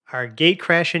Our gate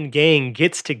crashing gang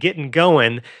gets to getting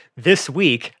going this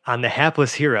week on the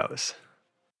Hapless Heroes.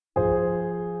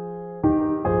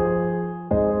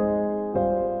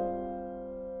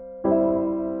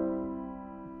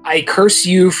 I curse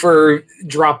you for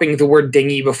dropping the word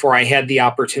dinghy before I had the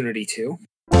opportunity to.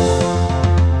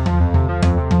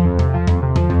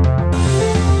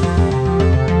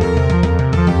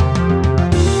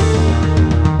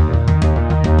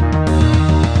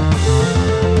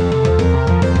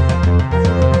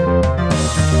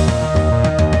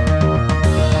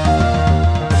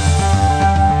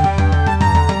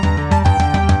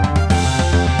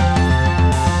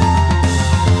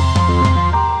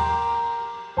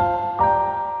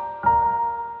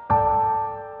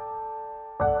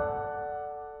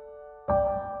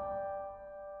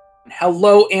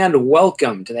 Hello and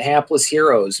welcome to the Hapless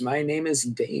Heroes. My name is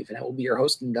Dave, and I will be your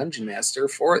host and dungeon master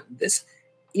for this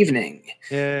evening.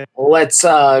 Yeah. Let's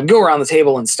go around the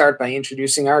table and start by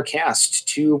introducing our cast.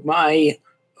 To my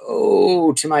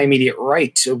immediate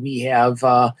right, we have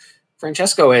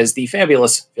Francesco as the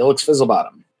fabulous Felix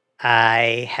Fizzlebottom.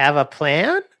 I have a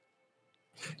plan?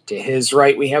 To his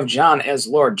right, we have John as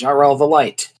Lord Jarrell the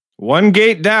Light. One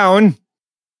gate down.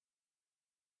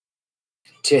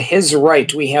 To his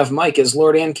right, we have Mike as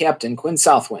Lord and Captain Quinn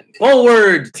Southwind.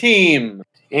 Forward, team!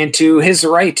 And to his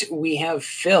right, we have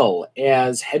Phil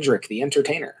as Hedrick the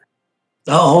Entertainer.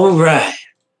 All right.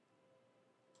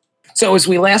 So as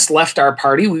we last left our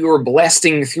party, we were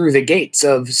blasting through the gates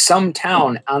of some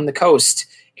town on the coast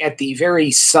at the very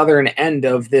southern end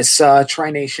of this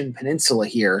Tri-Nation Peninsula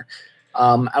here,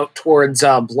 out towards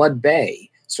Blood Bay,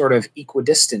 sort of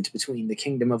equidistant between the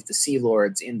Kingdom of the Sea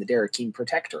Lords and the Derakeen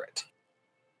Protectorate.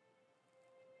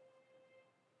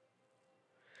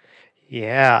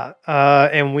 Yeah,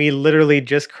 and we literally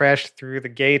just crashed through the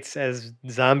gates as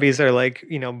zombies are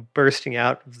bursting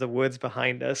out of the woods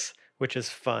behind us, which is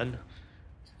fun.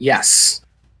 Yes.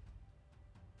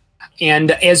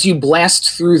 And as you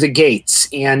blast through the gates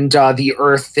and the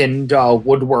earth and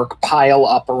woodwork pile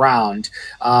up around,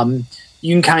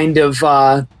 you can kind of,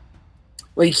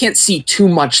 you can't see too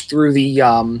much through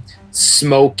the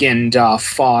smoke and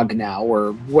fog now,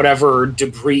 or whatever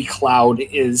debris cloud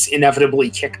is inevitably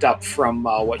kicked up from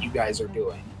what you guys are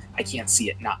doing. I can't see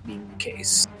it not being the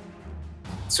case.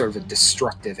 It's sort of a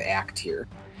destructive act here.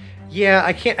 Yeah,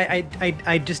 I can't.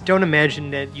 I just don't imagine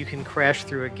that you can crash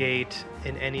through a gate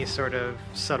in any sort of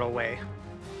subtle way.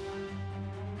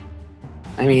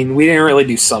 I mean, we didn't really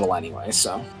do subtle anyway,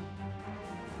 so.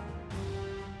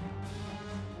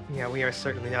 Yeah, we are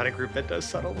certainly not a group that does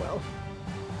subtle well.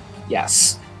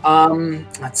 Yes.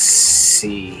 Let's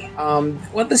see.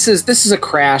 This is a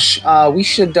crash. We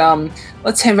should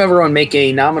let's have everyone make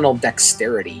a nominal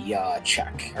dexterity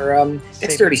check, or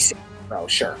dexterity saving throw.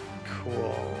 Sure.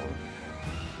 Cool.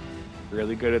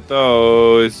 Really good at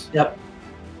those. Yep.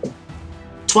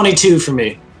 22 for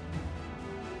me.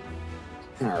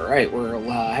 All right. Well,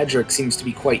 Hedrick seems to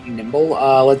be quite nimble.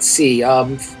 Let's see.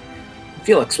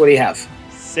 Felix, what do you have?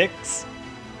 6.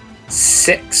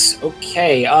 6.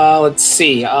 Okay. Let's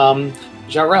see.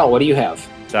 Jarrell, what do you have?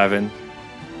 7.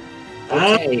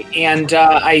 Okay. And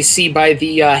I see by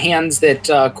the hands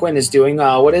that Quinn is doing.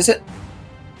 What is it?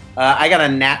 I got a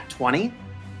nat 20.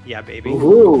 Yeah, baby.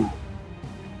 Ooh.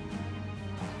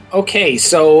 Okay.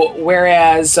 So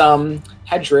whereas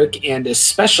Hedrick and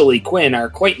especially Quinn are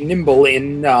quite nimble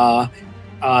in the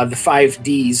 5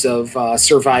 Ds of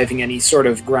surviving any sort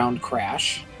of ground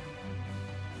crash.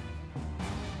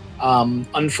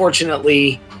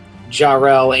 Unfortunately,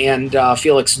 Jarrell and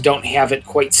Felix don't have it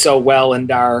quite so well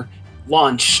and are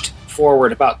launched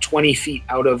forward about 20 feet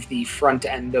out of the front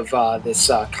end of this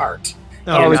cart.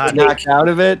 I was knocked out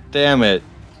of it? Damn it.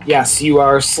 Yes, you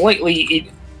are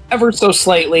slightly, ever so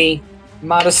slightly,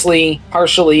 modestly,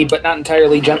 partially, but not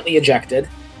entirely gently ejected.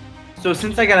 So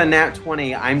since I got a nat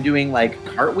 20, I'm doing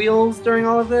cartwheels during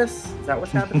all of this? Is that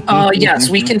what's happening? Yes,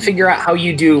 we can figure out how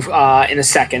you do in a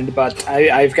second, but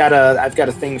I've got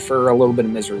a thing for a little bit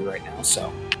of misery right now,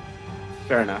 so.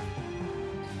 Fair enough.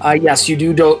 Yes, you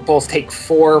do both take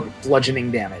 4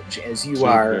 bludgeoning damage as you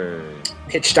are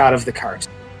pitched out of the cart.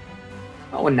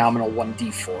 Oh, a nominal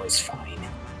 1d4 is fine.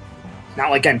 Not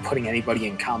like I'm putting anybody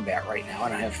in combat right now. I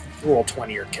don't have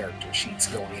Roll20 or character sheets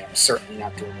going. I'm certainly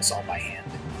not doing this all by hand.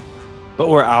 But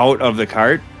we're out of the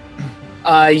cart?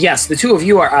 Yes, the 2 of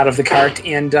you are out of the cart,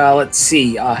 and let's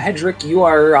see. Hedrick, you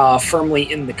are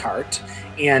firmly in the cart,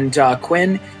 and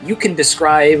Quinn, you can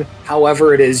describe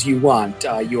however it is you want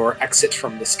your exit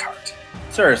from this cart.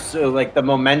 Sure, so the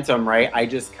momentum, right? I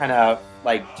just kind of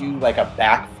do a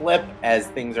backflip as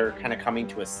things are kind of coming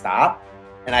to a stop,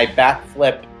 and I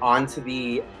backflip onto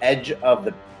the edge of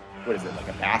the what is it, like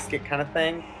a basket kind of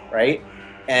thing, right?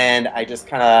 And I just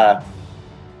kind of,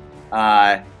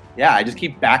 I just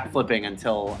keep backflipping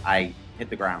until I hit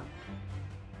the ground.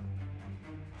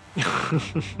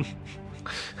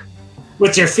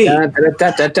 With your feet. And then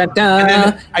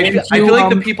I feel like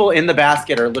the people in the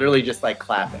basket are literally just like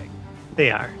clapping.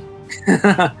 They are.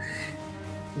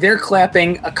 They're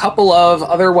clapping. A couple of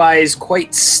otherwise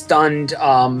quite stunned,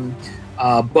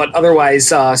 but otherwise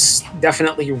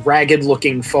definitely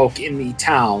ragged-looking folk in the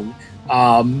town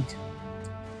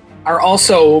are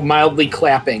also mildly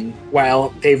clapping while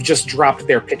they've just dropped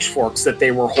their pitchforks that they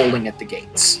were holding at the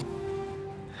gates.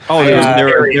 Oh, there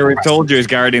were impressive. soldiers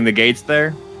guarding the gates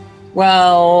there?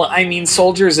 Well, I mean,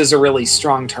 soldiers is a really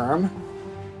strong term.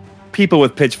 People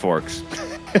with pitchforks.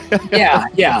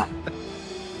 Yeah.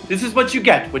 This is what you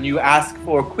get when you ask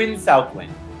for Quinn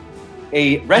Southwind.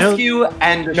 A rescue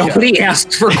and a Nobody show.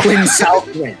 asked for Quinn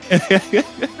Southwind.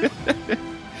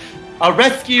 A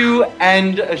rescue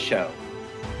and a show.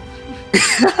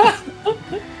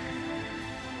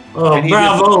 Oh, And he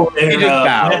bravo. He just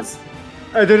bows.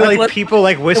 Are there like Let- people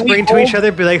like whispering to hold- each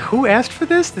other, be like, "Who asked for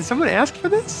this? Did someone ask for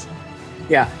this?"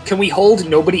 Yeah. Can we hold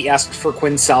nobody asked for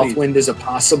Quinn Southwind as a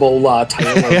possible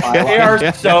title or They byline?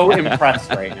 are so impressed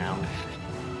right now.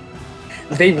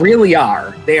 They really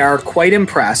are. They are quite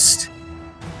impressed.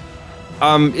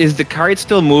 Is the cart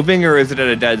still moving or is it at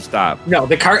a dead stop? No,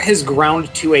 the cart has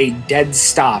ground to a dead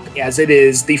stop as it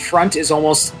is. The front is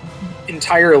almost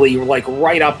entirely like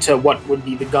right up to what would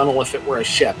be the gunwale if it were a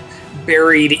ship,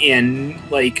 buried in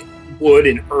like wood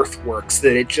and earthworks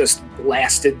that it just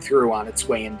blasted through on its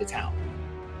way into town.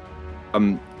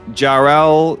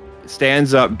 Jarrell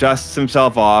stands up, dusts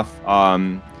himself off,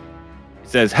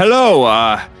 says,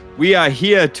 "Hello, we are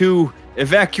here to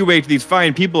evacuate these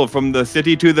fine people from the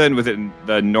city to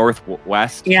the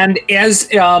northwest." And as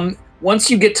once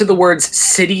you get to the words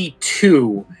 "City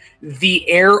 2," the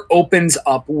air opens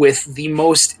up with the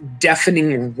most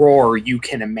deafening roar you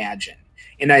can imagine.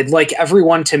 And I'd like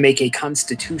everyone to make a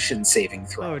Constitution saving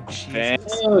throw. Oh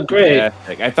Jesus! Oh, great.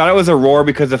 Fantastic. I thought it was a roar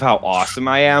because of how awesome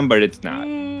I am, but it's not.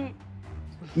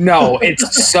 No,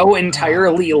 it's so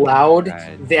entirely loud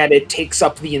God. that it takes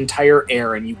up the entire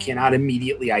air and you cannot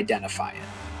immediately identify it.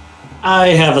 I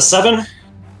have a 7.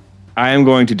 I am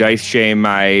going to dice shame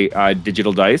my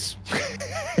digital dice.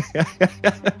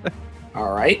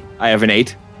 All right. I have an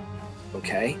 8.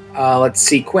 Okay. Let's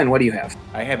see. Quinn, what do you have?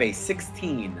 I have a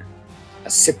 16. A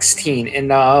 16.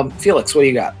 And Felix, what do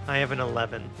you got? I have an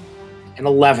 11. An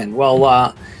 11.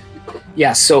 Well,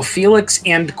 yeah, so Felix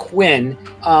and Quinn,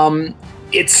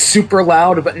 it's super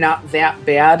loud, but not that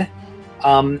bad.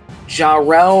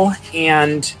 Jarrell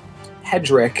and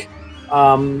Hedrick,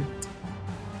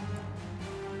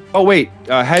 Oh wait,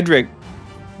 Hedrick,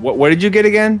 what did you get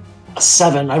again? A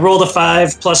 7. I rolled a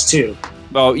 5 plus 2.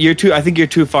 Oh, you're too. I think you're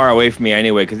too far away from me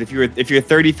anyway. Because if you're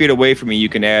 30 feet away from me, you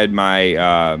can add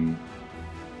my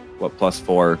plus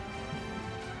 4.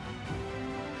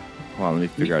 Hold on, let me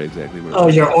figure out exactly what. Oh,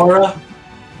 your aura?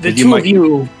 the You two might- of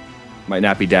you, Might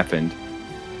not be deafened.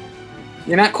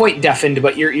 you're not quite deafened,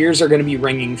 but your ears are going to be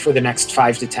ringing for the next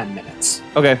 5 to 10 minutes.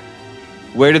 Okay,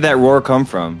 where did that roar come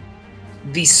from?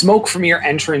 The smoke from your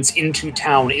entrance into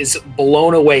town is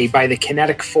blown away by the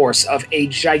kinetic force of a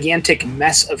gigantic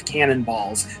mess of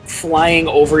cannonballs flying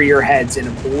over your heads and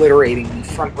obliterating the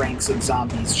front ranks of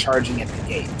zombies charging at the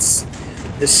gates.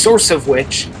 The source of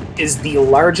which is the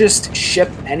largest ship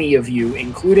any of you,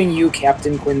 including you,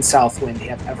 Captain Quinn Southwind,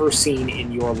 have ever seen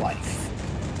in your life.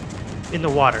 In the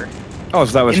water. Oh,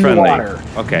 so that was in friendly. the water.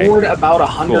 Okay. Moored about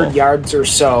 100 Cool. yards or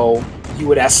so, you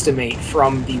would estimate,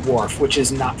 from the wharf, which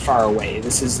is not far away.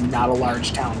 This is not a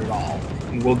large town at all,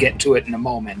 and we'll get to it in a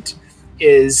moment,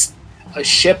 is a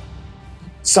ship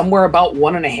somewhere about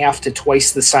 1.5 to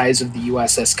twice the size of the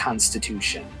USS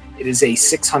Constitution. It is a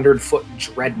 600-foot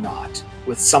dreadnought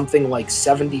with something like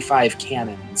 75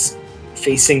 cannons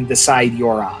facing the side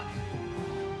you're on.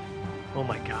 Oh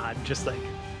my God! Just like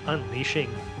unleashing,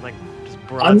 like just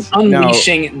broads.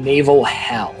 Unleashing naval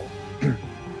hell.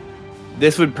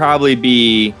 This would probably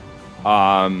be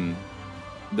the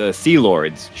Sea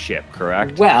Lord's ship,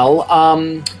 correct? Well,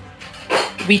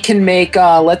 we can make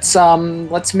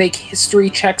let's make history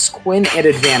checks, Quinn, at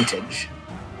advantage.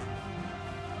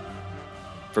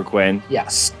 For Quinn,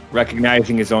 Yes.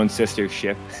 recognizing his own sister's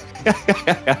ship.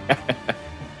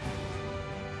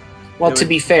 Well, It to was-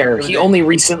 be fair, it was he a- only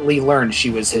recently learned she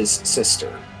was his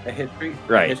sister. A history,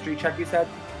 Right. history check, you said?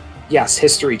 Yes,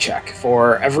 history check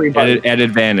for everybody. At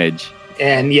advantage.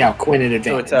 And yeah, Quinn at So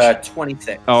advantage. it's a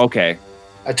 26. Oh, okay.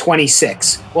 A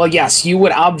 26. Well, yes, you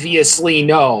would obviously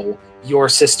know your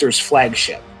sister's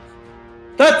flagship.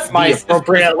 That's my the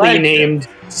appropriately sister's named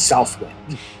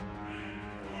Southwind.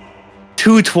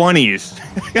 2 20s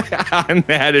on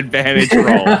that advantage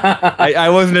roll. I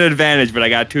wasn't an advantage, but I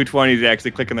got 2 20s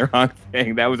actually clicking the wrong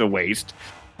thing. That was a waste.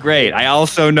 Great. I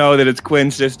also know that it's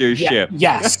Quinn's sister's ship.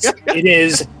 Yes, it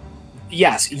is.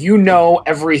 Yes, you know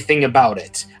everything about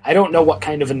it. I don't know what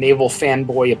kind of a naval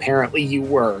fanboy apparently you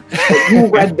were, but you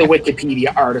read the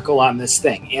Wikipedia article on this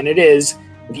thing, and it is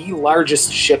the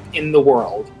largest ship in the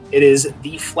world. It is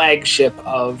the flagship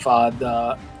of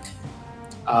the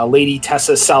Lady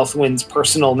Tessa Southwind's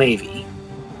personal navy.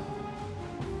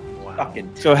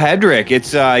 Fucking So, Hedrick,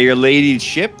 it's your lady's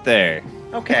ship there.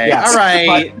 okay. Yes, All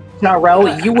right.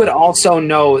 Narelle, you would also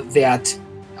know that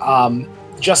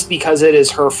just because it is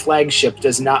her flagship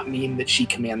does not mean that she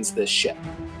commands this ship.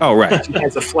 Oh, right. She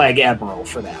has a flag admiral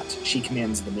for that. She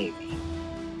commands the navy.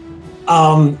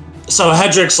 So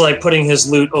Hedrick's like putting his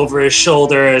loot over his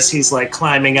shoulder as he's like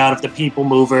climbing out of the people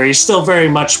mover. He's still very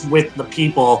much with the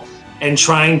people and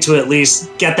trying to at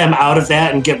least get them out of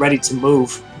that and get ready to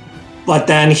move. But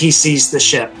then he sees the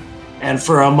ship, and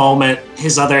for a moment,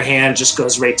 his other hand just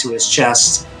goes right to his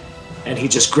chest, and he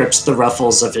just grips the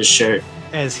ruffles of his shirt.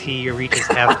 As he reaches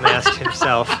half-mast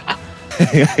himself.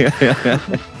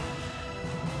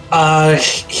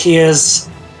 He is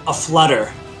a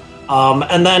flutter.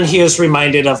 And then he is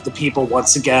reminded of the people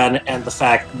once again and the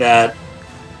fact that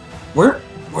weren't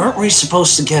we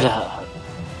supposed to get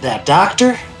that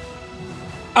doctor?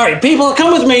 All right, people,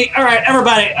 come with me. All right,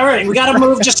 everybody. All right, we got to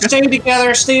move. Just stay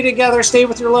together, stay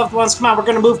with your loved ones. Come on, we're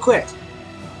going to move quick.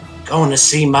 Going to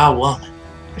see my woman.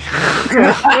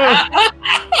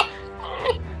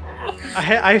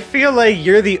 I feel like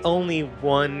you're the only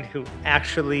one who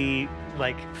actually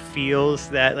like feels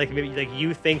that like maybe like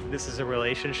you think this is a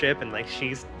relationship and like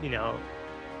she's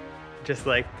just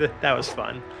like that was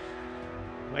fun.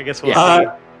 I guess we'll see.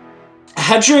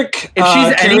 Hedrick, If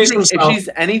she's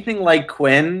anything like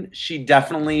Quinn, she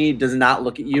definitely does not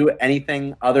look at you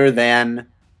anything other than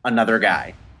another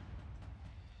guy.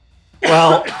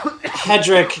 Well,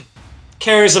 Hedrick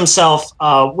carries himself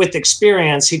with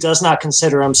experience. He does not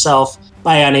consider himself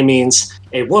by any means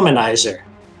a womanizer.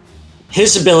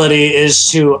 His ability is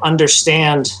to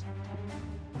understand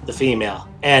the female,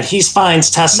 and he finds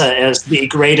Tessa as the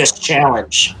greatest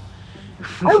challenge.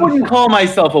 I wouldn't call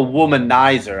myself a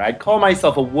womanizer. I'd call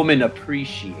myself a woman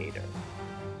appreciator.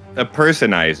 A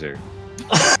personizer.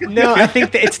 No, I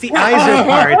think that it's the Iser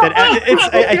part that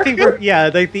I think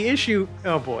like the issue.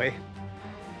 Oh boy.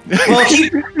 Well,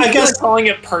 I guess calling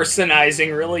it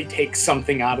personizing really takes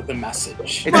something out of the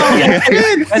message.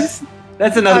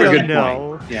 That's another good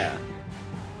know. point. Yeah.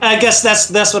 I guess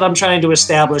that's what I'm trying to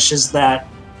establish is that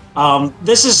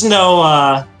this is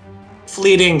no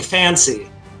fleeting fancy.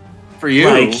 For you.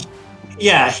 Like,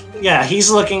 yeah,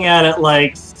 he's looking at it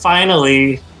like,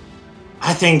 finally,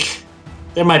 I think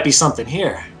there might be something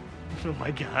here. Oh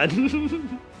my god.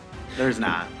 There's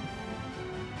not.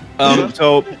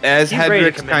 So as He's ready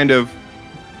to Hedrick's come in. kind of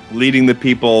leading the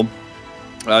people,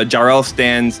 Jarrell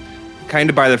stands kind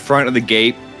of by the front of the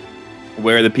gate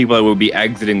where the people that will be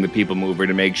exiting the people mover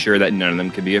to make sure that none of them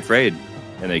can be afraid,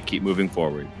 and they keep moving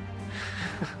forward.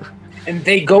 And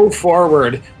they go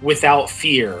forward without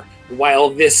fear, while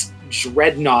this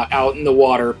dreadnought out in the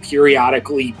water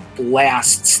periodically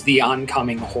blasts the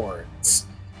oncoming hordes,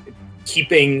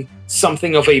 keeping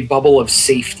something of a bubble of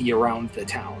safety around the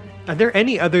town. Are there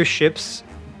any other ships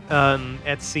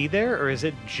at sea there, or is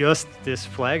it just this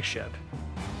flagship?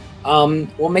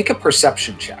 We'll make a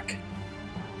perception check.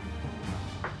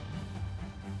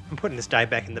 I'm putting this die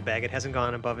back in the bag. It hasn't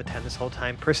gone above a 10 this whole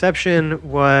time. Perception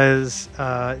was,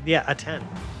 a 10.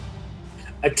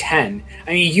 A 10.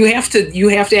 I mean, you have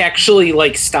to actually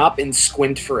like stop and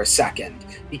squint for a second,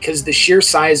 because the sheer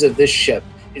size of this ship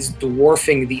is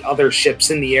dwarfing the other ships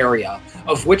in the area,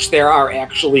 of which there are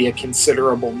actually a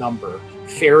considerable number,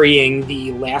 ferrying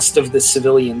the last of the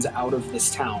civilians out of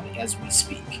this town as we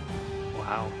speak.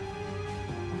 Wow.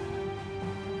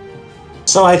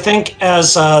 So I think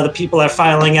as the people are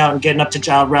filing out and getting up to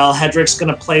Jarrell, Hedrick's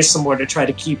going to play some more to try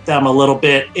to keep them a little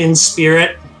bit in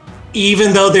spirit.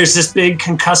 Even though there's this big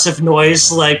concussive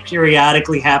noise like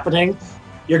periodically happening,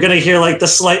 you're going to hear like the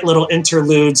slight little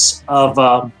interludes of,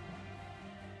 a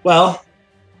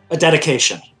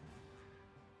dedication.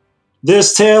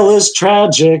 This tale is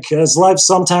tragic, as life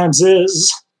sometimes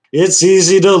is. It's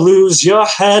easy to lose your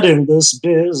head in this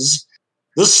biz.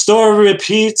 The story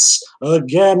repeats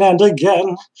again and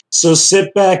again. So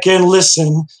sit back and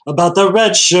listen about the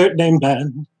red shirt named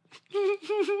Ben.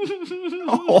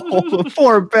 Oh,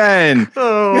 poor Ben.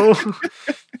 Oh.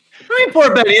 I mean,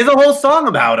 poor Benny. There's a whole song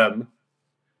about him.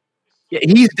 Yeah,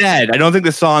 he's dead. I don't think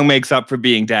the song makes up for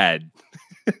being dead.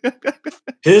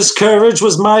 His courage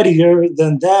was mightier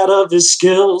than that of his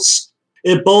skills.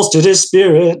 It bolstered his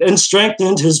spirit and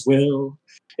strengthened his will,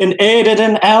 and aided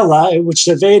an ally which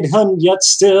evade him yet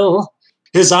still.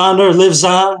 His honor lives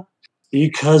on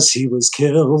because he was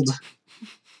killed.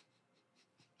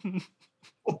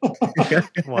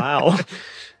 Wow.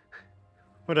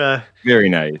 What a Very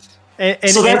nice.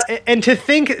 and to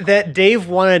think that Dave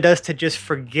wanted us to just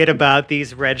forget about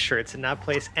these red shirts and not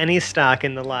place any stock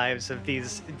in the lives of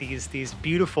these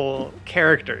beautiful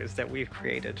characters that we've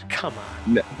created. Come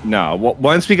on. No,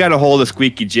 once we got a hold of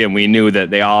Squeaky Jim, we knew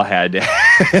that they all had to.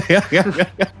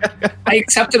 I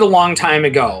accepted a long time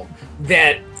ago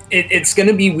that it's going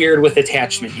to be weird with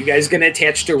attachment. You guys going to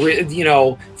attach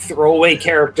to, throwaway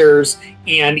characters,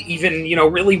 and even,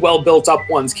 really well built up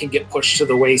ones can get pushed to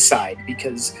the wayside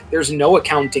because there's no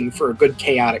accounting for a good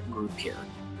chaotic group here.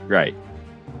 Right.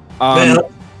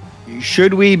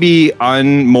 Should we be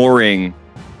unmooring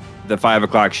the 5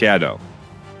 o'clock shadow?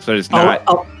 So it's not.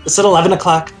 It's at 11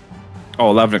 o'clock. Oh,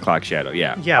 11 o'clock shadow.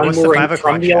 Yeah. Yeah. What's the 5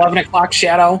 o'clock from the shadow? 11 o'clock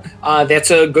shadow? That's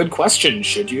a good question.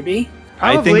 Should you be?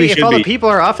 Probably, I think we if should all be. the people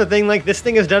are off the thing, like, this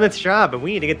thing has done its job, and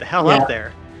we need to get the hell up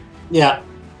there. Yeah.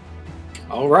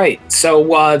 All right.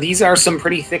 So these are some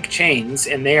pretty thick chains,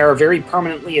 and they are very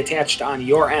permanently attached on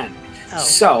your end. Oh,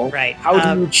 So, right.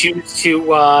 how do you choose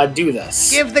to do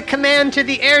this? Give the command to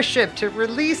the airship to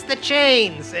release the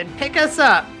chains and pick us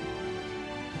up.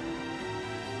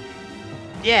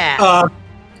 Yeah.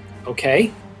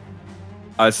 Okay.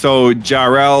 So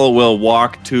Jarrell will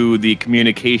walk to the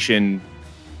communication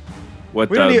with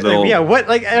We the don't even, little. yeah, what,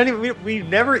 like, I don't even, we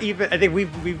never even, I think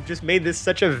we've just made this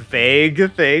such a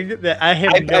vague thing that I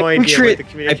have no idea picture what it- the I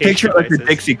communication picture it like the device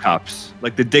is. Dixie cups,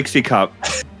 like the Dixie cup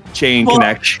chain Well-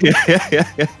 connection.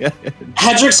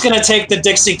 Hedrick's going to take the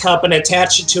Dixie cup and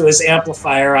attach it to his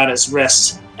amplifier on his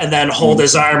wrist, and then hold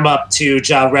his arm up to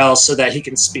Jarrell so that he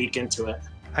can speak into it.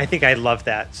 I think I love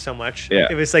that so much. Yeah.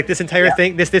 It was like this entire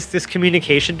thing, this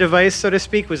communication device, so to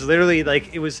speak, was literally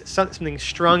like, it was something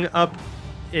strung up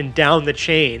and down the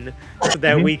chain so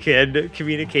that we could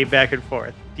communicate back and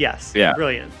forth. Yes. Yeah.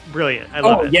 Brilliant. I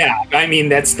love it. Yeah. I mean,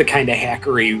 that's the kind of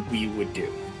hackery we would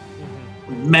do.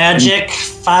 Magic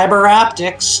fiber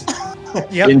optics.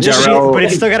 Yep. In Jarrell- But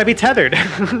it's still got to be tethered.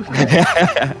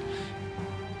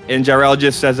 And Jarrell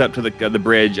just says up to the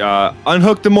bridge,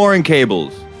 unhook the mooring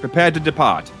cables. Prepare to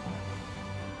depart.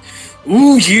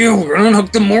 Ooh, yeah, we're gonna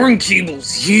unhook the mooring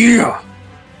cables. Yeah.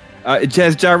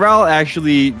 Has Jarrell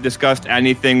actually discussed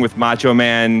anything with Macho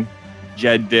Man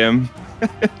Jed Dim?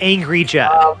 Angry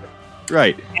Jet.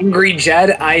 Right. Angry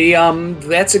Jed,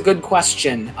 that's a good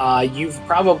question. You've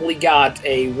probably got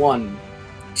a 1,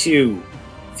 2,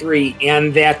 3,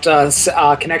 and that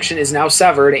connection is now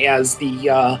severed as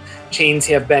the chains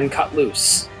have been cut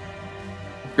loose.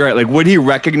 Right. Like, would he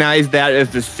recognize that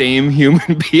as the same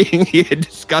human being he had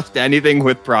discussed anything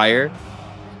with prior?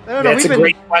 I don't know. That's a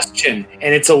great question,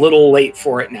 and it's a little late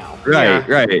for it now. Right. Yeah.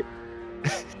 Right.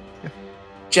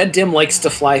 Jed Dim likes to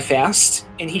fly fast,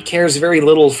 and he cares very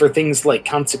little for things like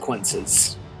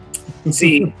consequences.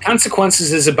 See,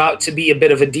 consequences is about to be a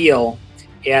bit of a deal,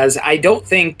 as I don't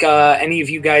think any of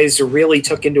you guys really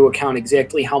took into account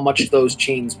exactly how much those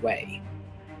chains weigh.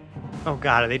 Oh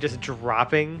God, are they just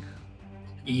dropping?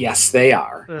 Yes, they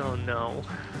are. Oh no.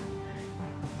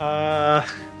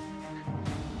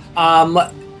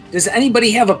 Does anybody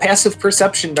have a passive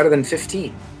perception better than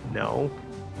 15? No.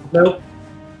 Nope.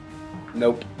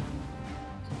 Nope.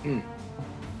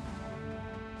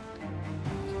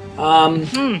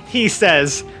 He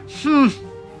says. You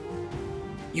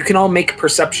can all make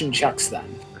perception checks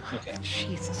then. Okay.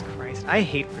 Jesus Christ. I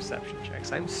hate perception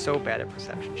checks. I'm so bad at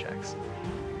perception checks.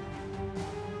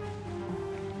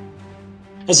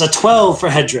 It's a 12 for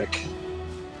Hedrick.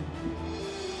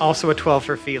 Also a 12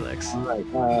 for Felix. All right.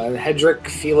 Hedrick,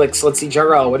 Felix, let's see,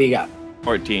 Jarrell, what do you got?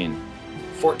 14.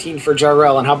 14 for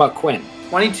Jarrell, and how about Quinn?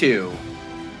 22.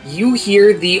 You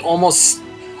hear the almost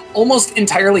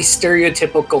entirely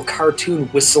stereotypical cartoon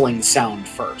whistling sound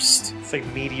first. It's like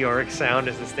meteoric sound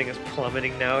as this thing is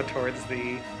plummeting now towards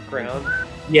the ground.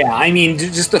 Yeah, I mean,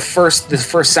 just the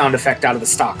first sound effect out of the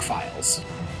stock files.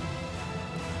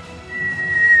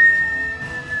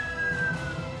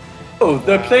 Oh,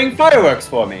 they're playing fireworks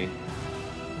for me.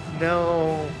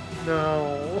 No.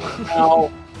 Now,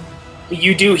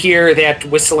 you do hear that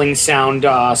whistling sound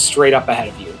straight up ahead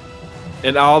of you.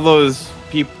 And all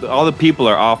the people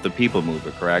are off the people mover,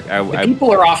 correct? The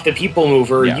people are off the people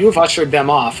mover. Yeah. You have ushered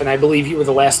them off, and I believe you were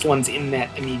the last ones in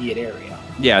that immediate area.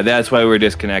 Yeah, that's why we're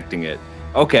disconnecting it.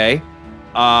 Okay.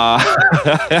 Fire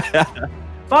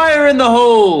in the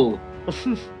hole!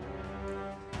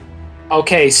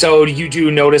 Okay, so you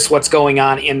do notice what's going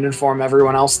on and inform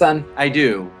everyone else then? I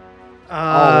do.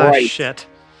 Alright. Shit.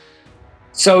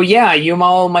 So yeah, you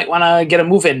all might want to get a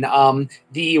move in.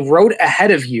 The road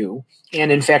ahead of you, and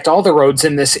in fact all the roads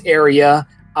in this area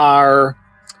are,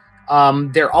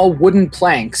 they're all wooden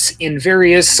planks in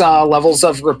various levels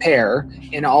of repair,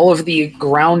 and all of the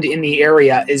ground in the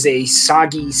area is a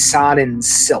soggy, sodden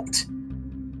silt.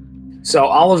 So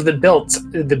all of the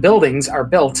buildings are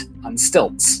built on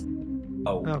stilts.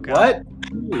 Oh, God.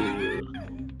 what?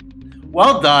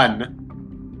 Well done.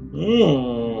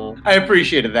 I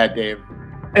appreciated that, Dave.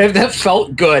 And that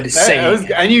felt good saying.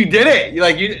 And you did it.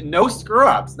 You no screw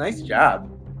ups. Nice job.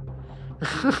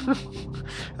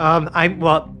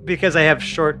 Because I have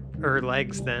shorter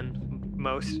legs than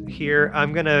most here,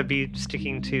 I'm gonna be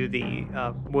sticking to the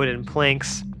wooden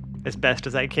planks as best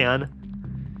as I can.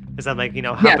 As I'm like,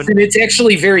 Yes, and it's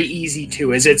actually very easy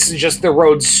too, as it's just the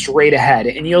road straight ahead.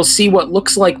 And you'll see what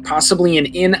looks like possibly an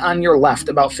inn on your left,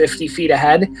 about 50 feet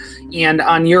ahead, and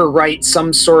on your right,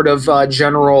 some sort of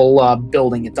general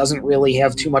building. It doesn't really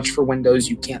have too much for windows.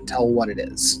 You can't tell what it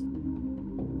is.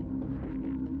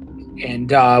 And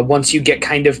once you get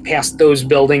kind of past those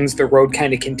buildings, the road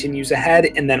kind of continues ahead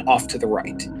and then off to the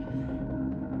right.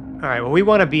 All right, well, we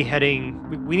want to be heading...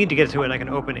 We need to get to an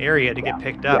open area to get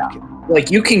picked up. Yeah. Like,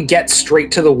 you can get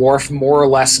straight to the wharf more or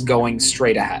less going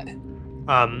straight ahead.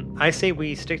 I say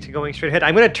we stick to going straight ahead.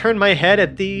 I'm going to turn my head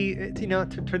at the,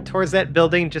 towards that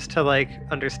building just to,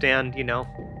 understand,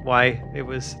 why it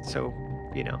was so,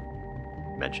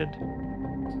 mentioned.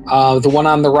 The one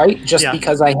on the right, just Yeah.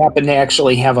 because I happen to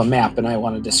actually have a map and I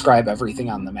want to describe everything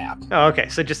on the map. Oh, okay.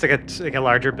 So just like a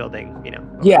larger building,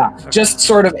 Yeah, Okay. just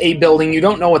sort of a building. You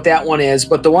don't know what that one is,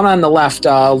 but the one on the left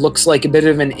looks like a bit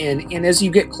of an inn. And as you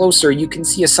get closer, you can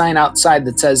see a sign outside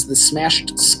that says The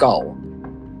Smashed Skull.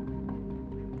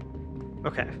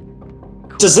 Okay.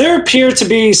 Does there appear to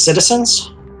be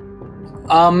citizens?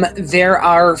 There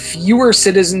are fewer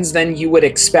citizens than you would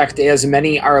expect, as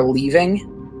many are leaving.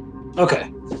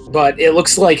 Okay. But it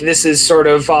looks like this is sort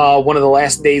of one of the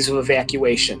last days of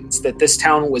evacuations, that this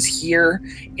town was here,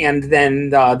 and then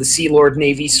the Sea Lord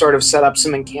Navy sort of set up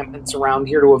some encampments around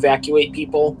here to evacuate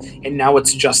people, and now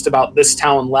it's just about this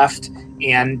town left,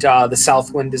 and the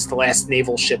Southwind is the last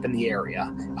naval ship in the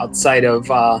area, outside of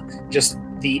just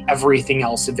the everything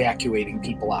else evacuating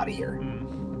people out of here.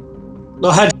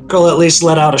 Well, Hedrick will at least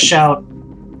let out a shout.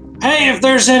 Hey, if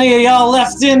there's any of y'all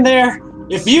left in there,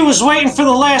 if you was waiting for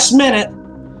the last minute,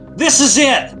 this is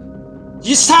it.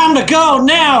 It's time to go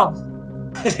now.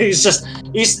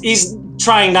 he's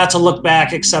trying not to look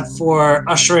back except for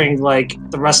ushering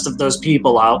the rest of those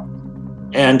people out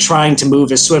and trying to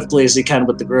move as swiftly as he can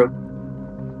with the group.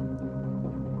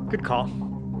 Good call.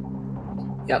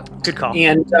 Yep. Good call.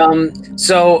 And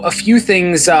so a few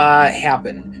things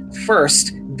happen.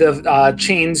 First, the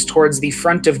chains towards the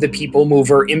front of the people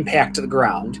mover impact the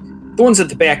ground. The ones at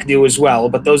the back do as well,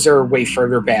 but those are way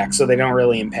further back, so they don't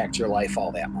really impact your life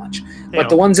all that much. But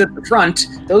the ones at the front,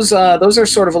 those are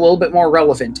sort of a little bit more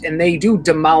relevant, and they do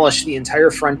demolish the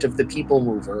entire front of the people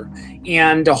mover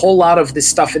and a whole lot of the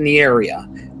stuff in the area,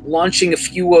 launching a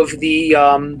few of the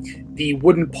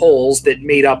wooden poles that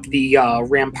made up the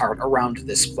rampart around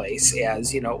this place,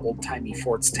 as old-timey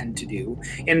forts tend to do,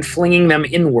 and flinging them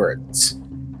inwards.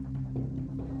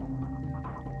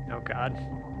 Oh God.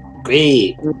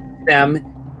 Great.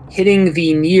 Them hitting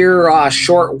the near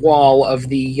short wall of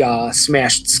the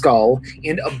Smashed Skull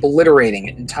and obliterating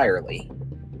it entirely.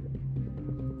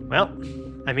 Well,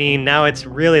 now it's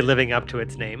really living up to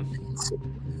its name.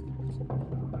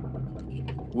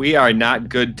 We are not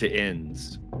good to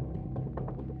inns.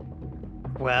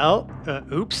 Well,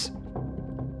 oops.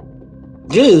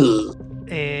 Ew.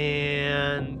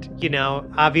 And,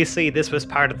 obviously this was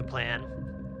part of the plan.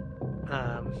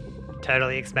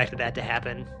 Totally expected that to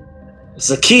happen. It's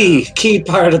a key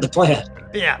part of the plan.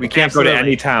 Yeah, We can't go to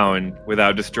any town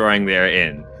without destroying their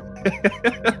inn.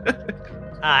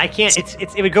 I can't.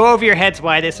 It would go over your heads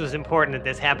why this was important that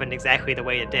this happened exactly the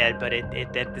way it did, but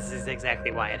this is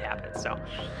exactly why it happened. So,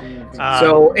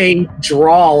 So a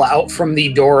drawl out from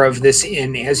the door of this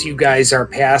inn as you guys are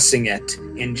passing it,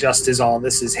 and just as all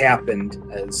this has happened,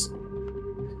 as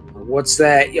what's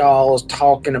that y'all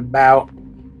talking about?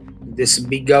 This would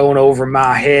be going over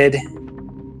my head.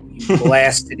 You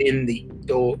blasted in the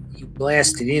door. You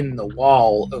blasted in the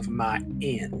wall of my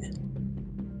inn.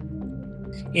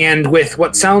 And with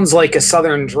what sounds like a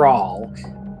southern drawl,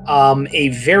 a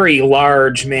very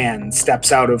large man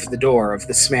steps out of the door of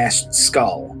the Smashed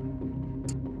Skull.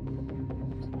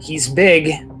 He's big.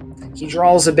 He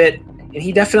drawls a bit And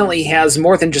he definitely has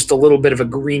more than just a little bit of a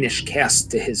greenish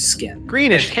cast to his skin.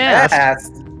 Greenish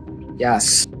cast.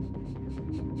 Yes.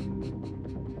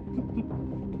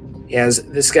 As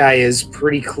this guy is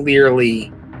pretty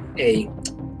clearly a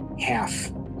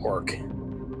half orc.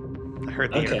 I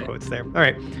heard the air Okay. quotes there. All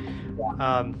right.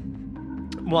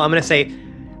 Well, I'm going to say,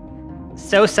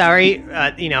 so sorry.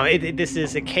 This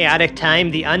is a chaotic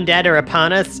time. The undead are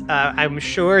upon us. I'm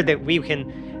sure that we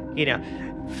can,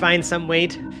 find some way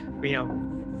to,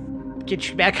 get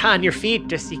you back on your feet.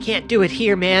 Just, you can't do it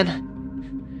here, man.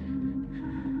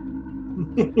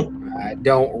 I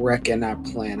don't reckon I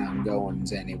plan on going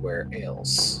anywhere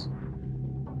else.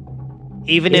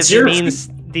 Even Is if it your- means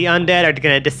the undead are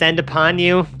going to descend upon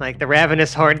you, like the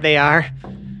ravenous horde they are.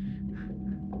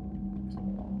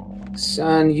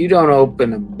 Son, you don't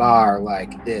open a bar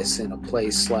like this in a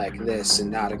place like this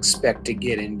and not expect to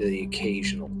get into the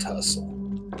occasional tussle.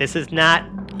 This is not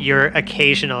your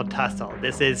occasional tussle.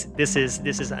 This is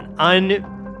an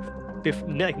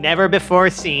never before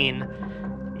seen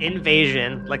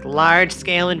invasion, like large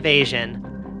scale invasion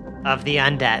of the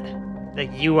undead.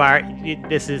 Like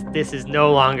this is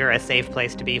no longer a safe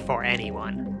place to be for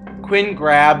anyone. Quinn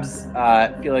grabs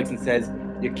Felix and says,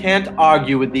 "You can't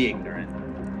argue with the ignorant."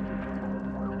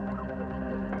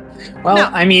 Well, No.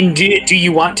 I mean, do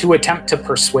you want to attempt to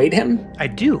persuade him? I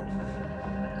do.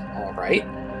 All right.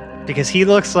 Because he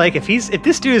looks like if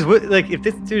this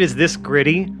dude is this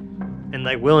gritty and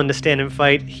like willing to stand and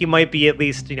fight, he might be at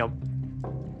least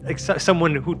like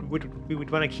someone who we would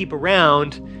want to keep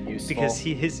around Useful. because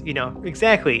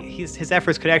his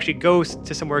efforts could actually go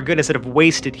to somewhere good instead of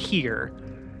wasted here.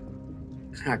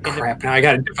 Ah, crap, now I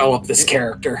gotta develop this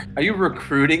character. Are you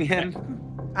recruiting him?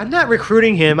 I'm not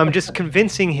recruiting him. I'm just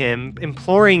convincing him,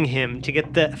 imploring him to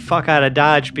get the fuck out of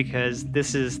Dodge because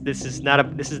this is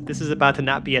about to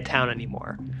not be a town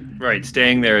anymore. Right,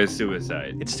 staying there is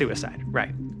suicide. It's suicide,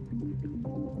 right?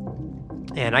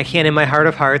 And I can't, in my heart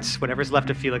of hearts, whatever's left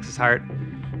of Felix's heart,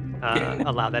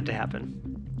 allow that to happen.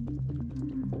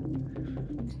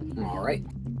 All right.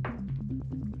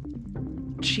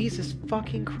 Jesus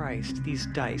fucking Christ, these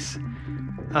dice.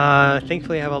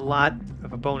 Thankfully, I have a lot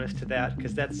of a bonus to that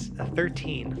because that's a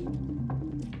 13.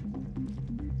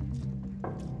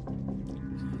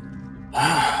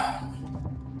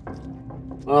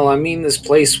 Well, I mean, this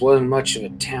place wasn't much of a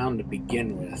town to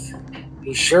begin with.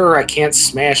 You sure I can't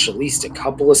smash at least a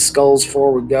couple of skulls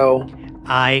before we go?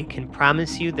 I can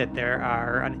promise you that there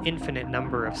are an infinite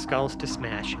number of skulls to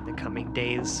smash in the coming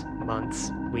days,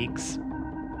 months, weeks.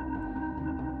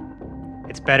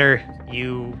 It's better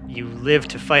you live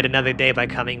to fight another day by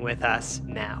coming with us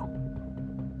now.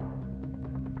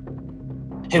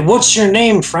 Hey, what's your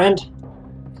name, friend?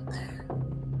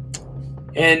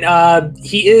 And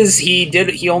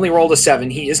he only rolled a 7.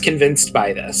 He is convinced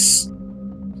by this.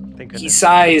 Thank He goodness.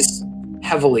 sighs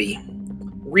heavily,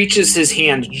 reaches his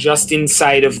hand just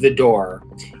inside of the door,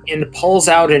 and pulls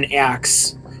out an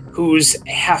axe whose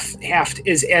haft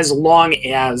is as long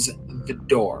as the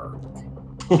door.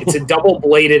 It's a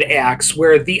double-bladed axe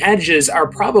where the edges are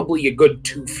probably a good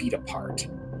 2 feet apart.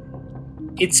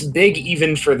 It's big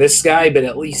even for this guy, but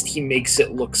at least he makes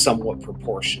it look somewhat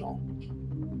proportional.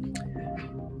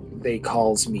 They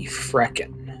calls me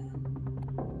Frecken.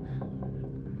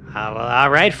 Well, all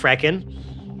right, Frecken.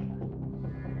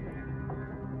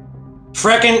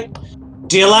 Frecken,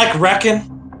 do you like wrecking?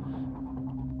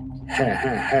 Ha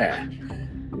ha ha.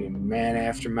 You're a man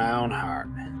after my own heart.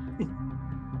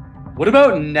 What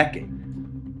about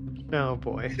necking? Oh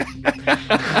boy.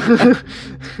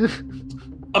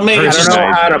 Maybe I just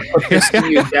don't know how to put this to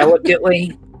you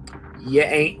delicately. You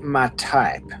ain't my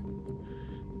type.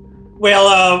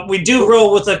 Well, we do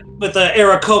roll with a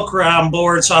Aarakocra on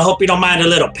board, so I hope you don't mind a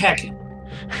little pecking.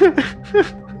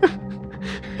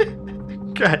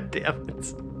 God damn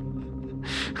it.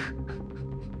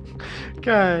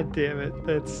 God damn it.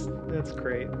 That's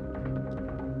great.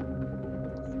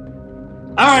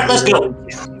 All right, let's go.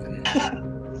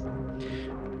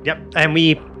 Yep, and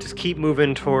we just keep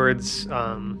moving towards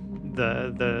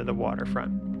the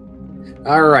waterfront.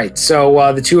 All right,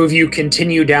 so the two of you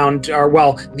continue down,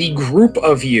 the group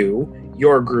of you,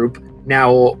 your group,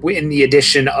 now in the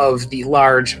addition of the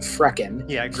large Frecken,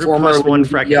 Yeah, group formerly plus one the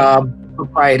Frecken.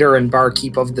 proprietor and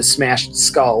barkeep of the Smashed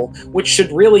Skull, which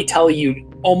should really tell you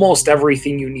almost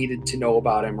everything you needed to know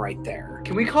about him right there.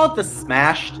 Can we call it the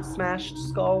smashed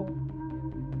skull?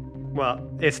 Well,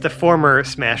 it's the former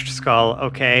Smashed Skull,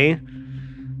 okay?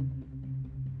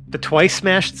 The twice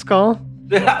Smashed Skull?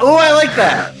 Oh, I like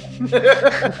that.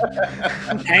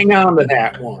 Hang on to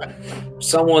that one.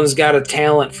 Someone's got a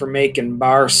talent for making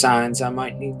bar signs. I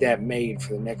might need that made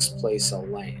for the next place I'll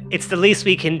land. It's the least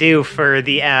we can do for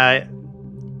the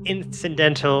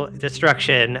incidental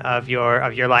destruction of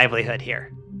your livelihood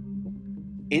here.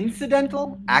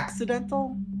 Incidental?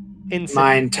 Accidental?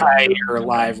 My entire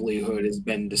livelihood has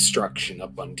been destruction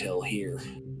up until here.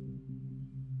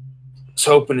 I was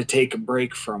hoping to take a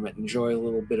break from it, enjoy a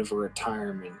little bit of a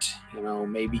retirement.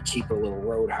 Maybe keep a little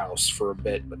roadhouse for a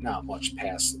bit, but not much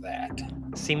past that.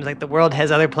 Seems like the world has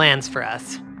other plans for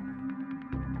us.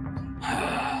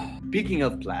 Speaking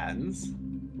of plans.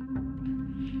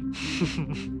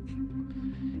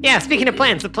 Yeah, speaking of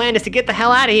plans, the plan is to get the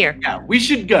hell out of here. Yeah, we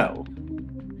should go.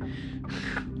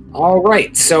 All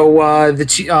right, so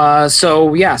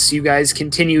yes, you guys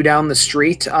continue down the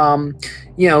street.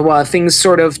 Things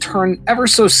sort of turn ever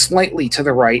so slightly to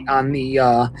the right on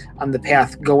the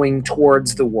path going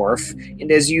towards the wharf, and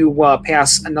as you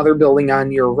pass another building on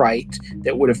your right,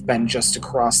 that would have been just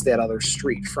across that other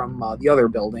street from the other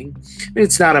building.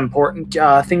 It's not important.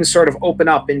 Things sort of open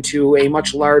up into a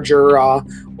much larger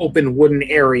open wooden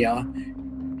area.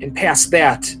 And past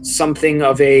that, something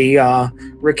of a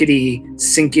rickety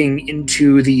sinking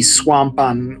into the swamp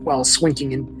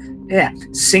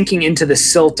sinking into the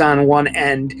silt on one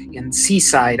end and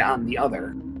seaside on the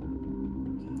other,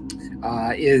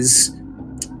 is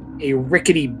a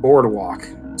rickety boardwalk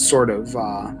sort of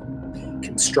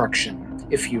construction,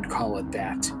 if you'd call it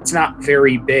that. It's not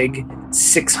very big,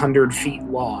 600 feet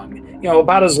long,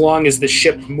 about as long as the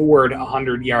ship moored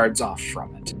 100 yards off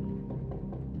from it.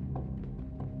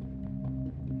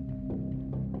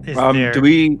 Is there, do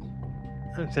we?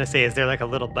 I was gonna say, is there like a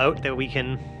little boat that we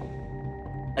can?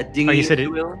 A dinghy, you said if it-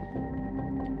 you will?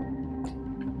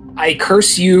 I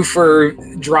curse you for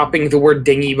dropping the word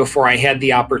dinghy before I had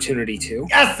the opportunity to.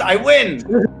 Yes, I win!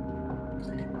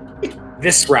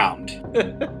 This round.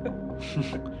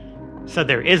 So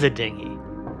there is a dinghy.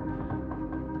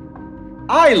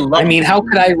 I mean, how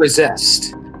could I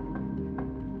resist?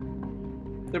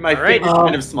 They're my All right. favorite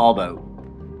kind of small boat.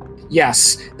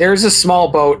 Yes, there's a small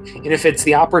boat, and if it's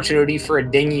the opportunity for a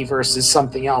dinghy versus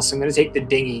something else, I'm going to take the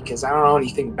dinghy because I don't know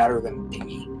anything better than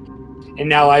dinghy. And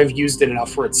now I've used it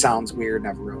enough where it sounds weird and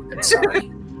I've ruined it. Sorry.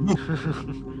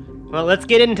 Well, let's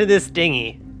get into this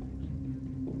dinghy.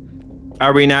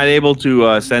 Are we not able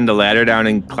to send a ladder down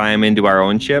and climb into our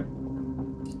own ship?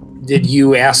 Did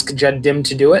you ask Jed Dim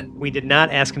to do it? We did not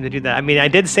ask him to do that. I mean, I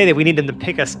did say that we need him to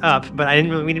pick us up, but we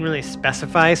didn't really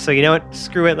specify. So you know what?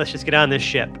 Screw it. Let's just get on this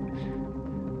ship.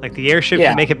 Like the airship Yeah.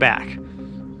 can make it back.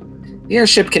 The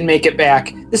airship can make it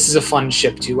back. This is a fun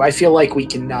ship too. I feel like we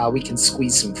can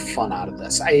squeeze some fun out of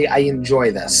this. I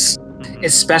enjoy this,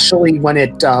 especially when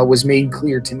it was made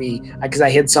clear to me, because I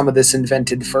had some of this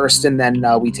invented first, and then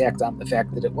we tacked on the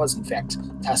fact that it was in fact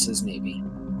Tessa's Navy.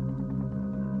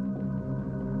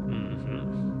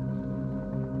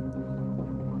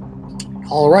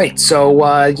 All right,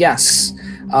 so yes,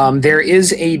 there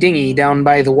is a dinghy down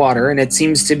by the water, and it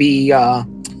seems to be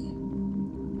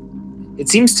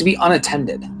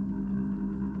unattended.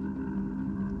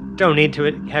 Don't need to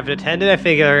have it attended. I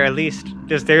figure at least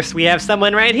we have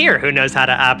someone right here who knows how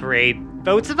to operate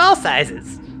boats of all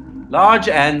sizes. Large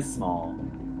and small.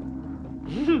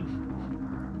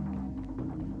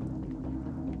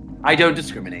 I don't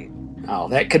discriminate. Oh,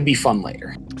 that could be fun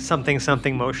later. Something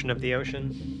motion of the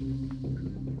ocean.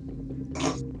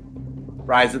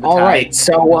 Rise of the All tide. right,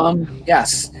 so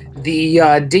yes,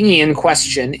 the dinghy in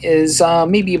question is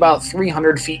maybe about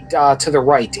 300 feet to the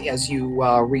right as you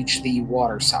reach the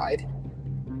water side.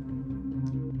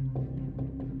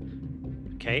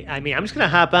 Okay, I mean, I'm just gonna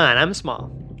hop on. I'm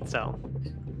small, so.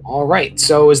 All right,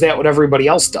 so is that what everybody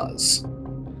else does?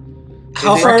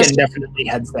 How far is definitely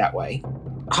heads that way.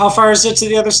 How far is it to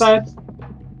the other side?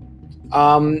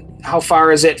 How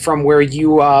far is it from where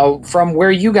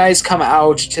you guys come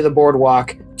out to the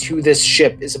boardwalk to this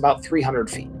ship is about 300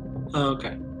 feet. Oh,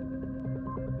 okay.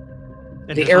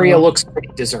 The area looks pretty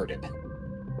deserted.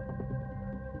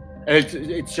 It's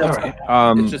just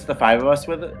All right. it's just the five of us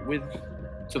with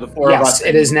so the four of us. Yes,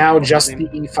 it is now just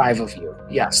the five of you.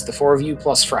 Yes, the four of you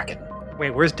plus Frecken.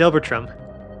 Wait, where's Dilbertrum?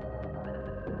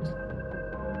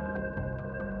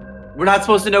 We're not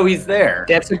supposed to know he's there.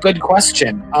 That's a good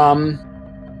question.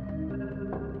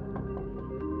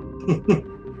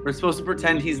 We're supposed to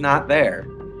pretend he's not there.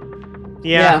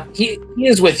 Yeah. he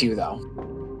is with you though.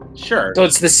 Sure. So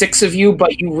it's the six of you,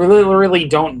 but you really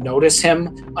don't notice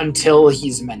him until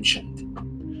he's mentioned.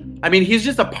 I mean, he's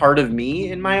just a part of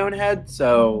me in my own head,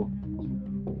 so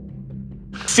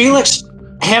Felix,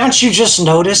 haven't you just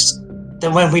noticed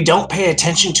that when we don't pay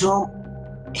attention to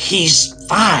him, he's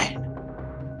fine.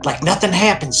 Like nothing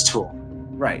happens to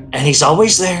him. Right. And he's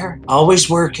always there, always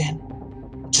working.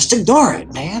 Just ignore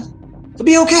it, man. He'll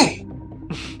be okay.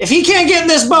 If he can't get in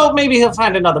this boat, maybe he'll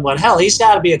find another one. Hell, he's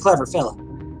got to be a clever fella.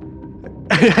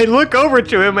 I look over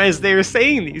to him as they're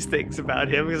saying these things about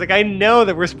him. Because, like, I know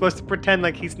that we're supposed to pretend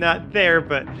like he's not there,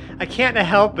 but I can't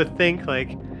help but think,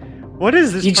 like, what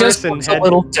is this He just person looks a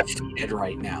little defeated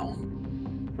right now.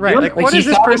 Right, like, what he does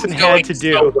this thought it person was had going to so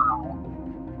do?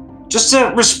 well. Just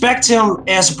respect him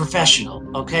as a professional,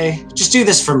 okay? Just do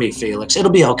this for me, Felix.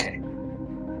 It'll be okay.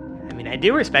 I mean, I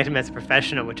do respect him as a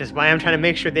professional, which is why I'm trying to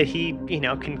make sure that he, can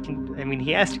I mean,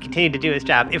 he has to continue to do his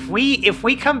job. If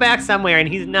we come back somewhere and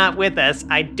he's not with us,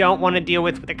 I don't want to deal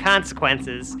with the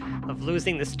consequences of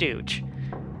losing the stooge.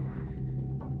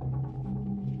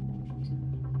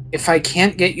 If I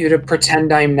can't get you to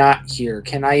pretend I'm not here,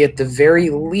 can I at the very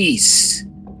least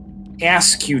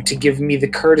ask you to give me the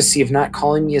courtesy of not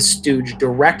calling me a stooge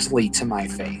directly to my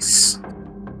face?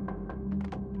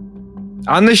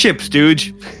 On the ship,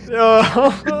 stooge.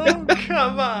 Oh,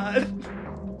 come on.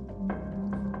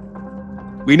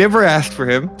 We never asked for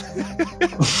him.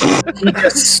 He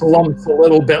just slumps a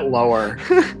little bit lower.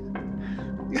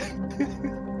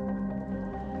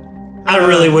 I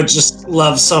really would just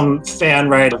love some fan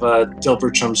write of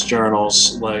Dilbertram's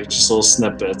journals, like just little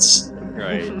snippets.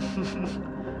 Right.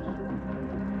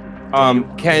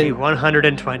 Maybe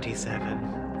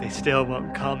 127. They still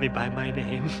won't call me by my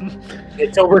name.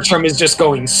 Dilbertram is just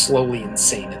going slowly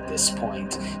insane at this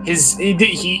point.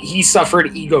 He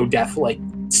suffered ego death like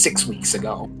 6 weeks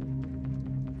ago.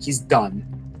 He's done.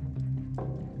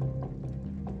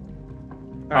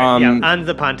 All right, yeah, on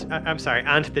the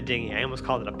onto the dinghy. I almost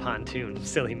called it a pontoon.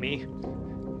 Silly me.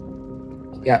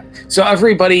 Yeah. So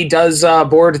everybody does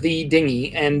board the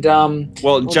dinghy, and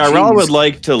Jarrell would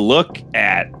like to look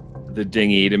at the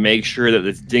dinghy to make sure that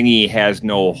this dinghy has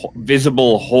no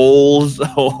visible holes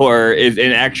or is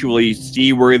in actually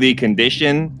seaworthy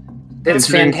condition. That's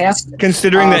fantastic.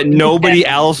 Considering that nobody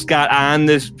else got on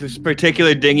this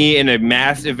particular dinghy in a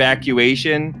mass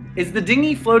evacuation. Is the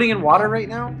dinghy floating in water right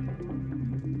now?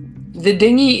 The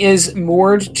dinghy is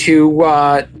moored to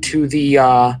a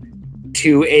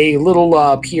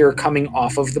little pier coming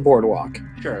off of the boardwalk.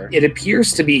 Sure. It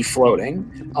appears to be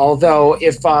floating, although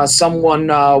if someone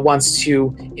wants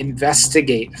to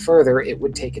investigate further, it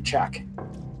would take a check.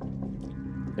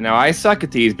 Now, I suck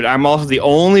at these, but I'm also the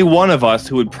only one of us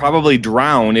who would probably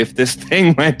drown if this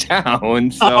thing went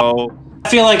down, so... I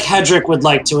feel like Hedrick would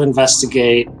like to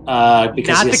investigate because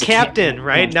not the captain,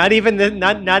 right? Not even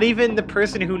the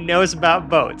person who knows about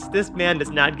boats. This man does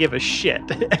not give a shit.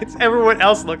 It's everyone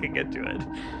else looking into it.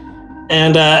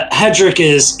 And Hedrick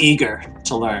is eager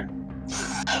to learn.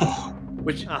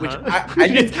 Which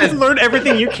I just learn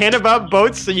everything you can about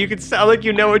boats so you can sound like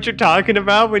you know what you're talking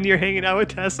about when you're hanging out with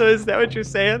Tessa. Is that what you're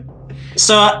saying?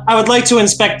 So I would like to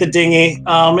inspect the dinghy.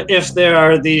 If there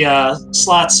are the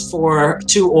slots for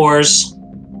 2 oars,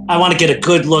 I want to get a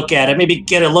good look at it. Maybe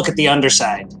get a look at the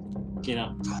underside.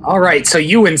 All right, so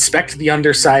you inspect the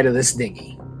underside of this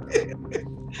dinghy.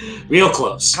 Real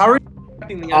close. How are you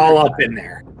inspecting the All underside? up in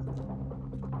there.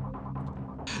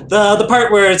 The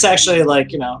part where it's actually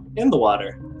in the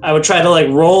water. I would try to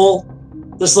roll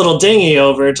this little dinghy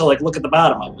over to look at the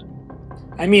bottom of it.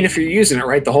 I mean, if you're using it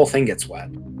right, the whole thing gets wet.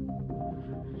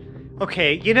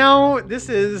 Okay,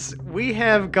 we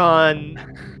have gone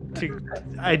to,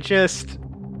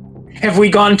 Have we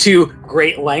gone to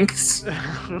great lengths?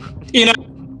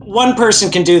 One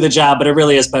person can do the job, but it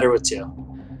really is better with 2.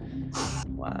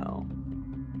 Wow.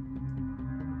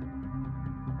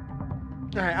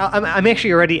 All right, I'm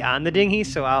actually already on the dinghy,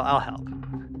 so I'll help.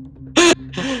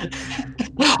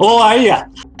 Oh, are ya?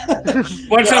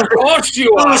 What's of course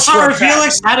you are. Oh, sorry,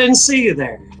 Felix. I didn't see you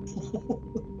there.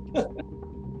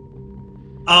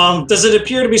 Does it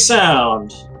appear to be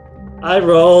sound? I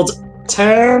rolled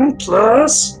 10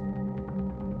 plus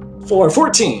 4,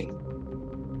 14.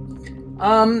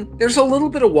 There's a little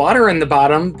bit of water in the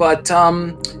bottom, but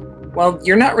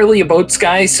you're not really a boats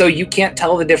guy, so you can't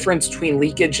tell the difference between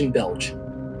leakage and bilge.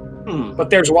 But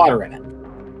there's water in it.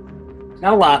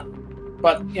 Not a lot,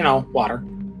 but water.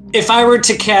 If I were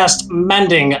to cast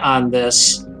mending on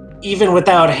this, even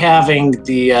without having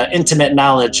the intimate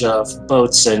knowledge of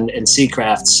boats and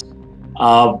seacrafts,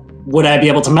 would I be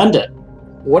able to mend it?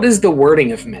 What is the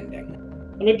wording of mending?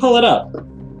 Let me pull it up.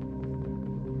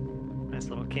 Nice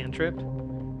little cantrip.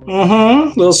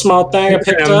 Little small thing I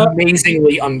picked an up.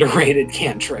 Amazingly underrated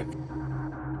cantrip.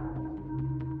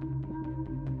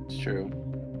 It's true.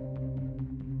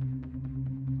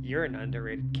 You're an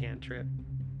underrated cantrip.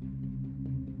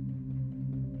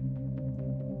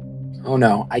 Oh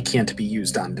no, I can't be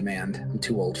used on demand. I'm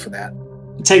too old for that.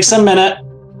 It takes a minute.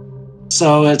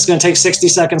 So it's going to take 60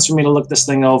 seconds for me to look this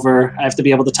thing over. I have to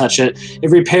be able to touch it. It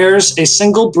repairs a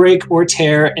single break or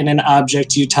tear in an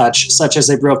object you touch, such as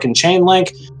a broken chain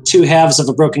link, 2 halves of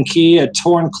a broken key, a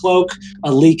torn cloak,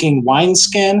 a leaking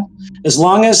wineskin. As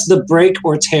long as the break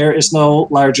or tear is no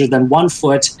larger than 1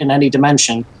 foot in any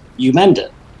dimension, you mend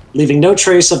it, leaving no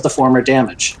trace of the former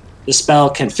damage. The spell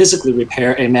can physically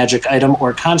repair a magic item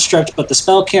or construct, but the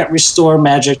spell can't restore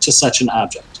magic to such an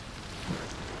object.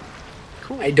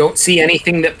 I don't see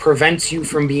anything that prevents you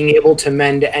from being able to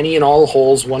mend any and all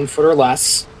holes 1 foot or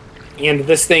less. And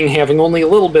this thing, having only a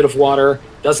little bit of water,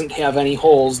 doesn't have any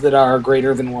holes that are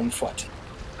greater than 1 foot.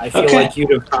 I feel like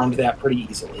you'd have found that pretty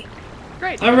easily.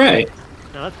 Great. All right.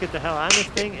 Now let's get the hell on this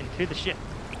thing and to the ship.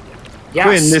 Yes.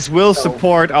 Quinn, this will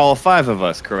support all 5 of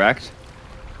us, correct?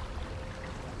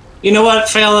 You know what,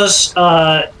 fellas?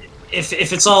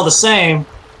 If it's all the same,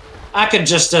 I could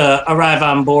just arrive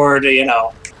on board,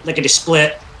 lickety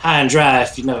split, high and dry,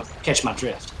 if catch my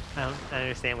drift. I don't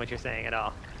understand what you're saying at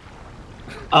all.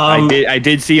 I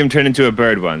did see him turn into a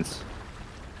bird once.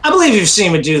 I believe you've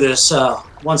seen me do this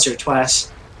once or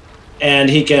twice. And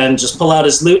he can just pull out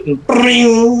his loot and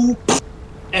bring,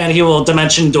 and he will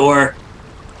dimension door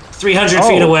 300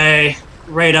 feet away,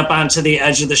 right up onto the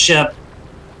edge of the ship,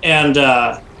 and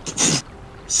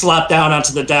slop down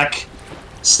onto the deck,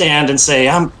 stand and say,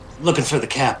 "I'm looking for the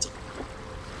captain."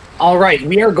 All right,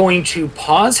 we are going to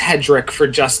pause Hedrick for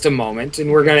just a moment,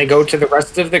 and we're going to go to the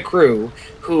rest of the crew,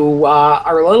 who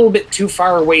are a little bit too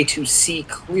far away to see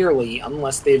clearly,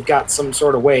 unless they've got some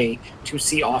sort of way to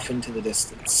see off into the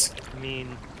distance. I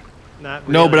mean, not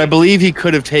really. No, but I believe he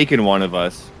could have taken one of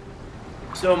us.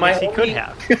 So Yes, he could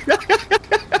have. He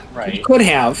Right. could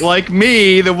have. Like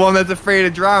me, the one that's afraid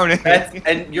of drowning.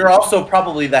 And you're also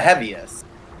probably the heaviest.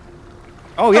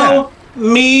 Oh, yeah. Oh,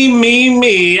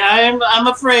 me. I'm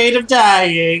afraid of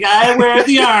dying. I wear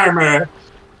the armor.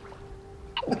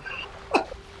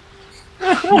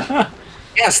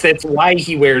 Yes, that's why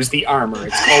he wears the armor.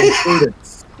 It's called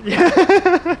prudence.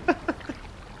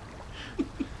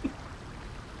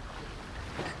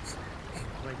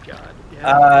 Oh my god.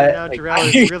 Yeah, now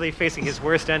Jarrell is really facing his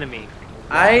worst enemy.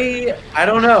 I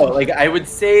don't know. Like, I would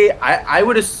say, I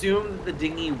would assume the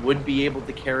dinghy would be able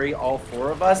to carry all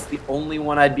 4 of us. The only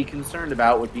one I'd be concerned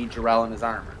about would be Jarrell and his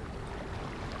armor.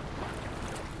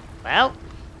 Well.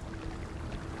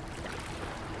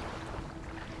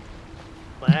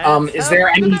 Is there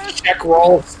any check,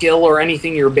 roll, skill, or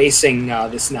anything you're basing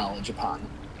this knowledge upon?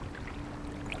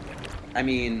 I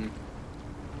mean,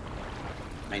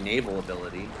 my naval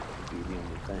ability would be the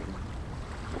only thing.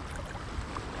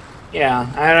 Yeah,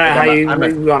 I don't know how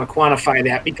you want to quantify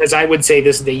that, because I would say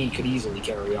this dinghy could easily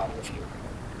carry all of you.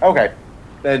 Okay,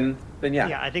 then yeah.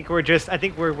 Yeah, I think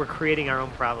we're creating our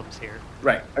own problems here.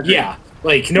 Right. Agreed. Yeah,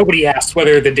 like nobody asked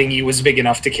whether the dinghy was big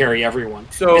enough to carry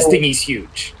everyone. So- this dinghy's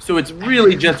huge. So it's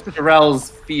really just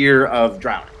Jarrell's fear of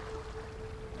drowning.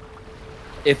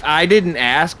 If I didn't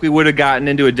ask, we would have gotten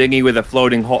into a dinghy with a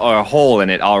floating hole in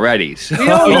it already. So. We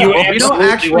don't, You we don't absolutely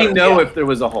actually would, know yeah. if there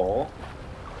was a hole.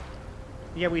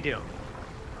 Yeah, we do.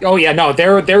 Oh yeah, no,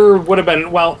 there would have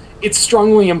been, well, it's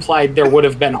strongly implied there would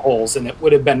have been holes and it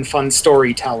would have been fun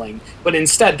storytelling, but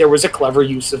instead there was a clever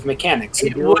use of mechanics.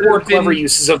 It There would were have clever been-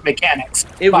 uses of mechanics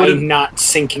It by would have- not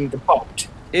sinking the boat.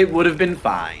 It would have been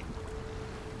fine.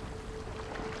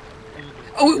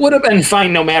 Oh, it would have been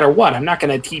fine no matter what. I'm not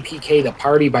going to TPK the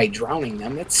party by drowning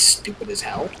them. That's stupid as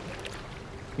hell.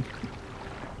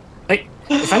 Like,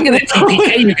 if I'm going to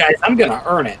TPK you guys, I'm going to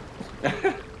earn it.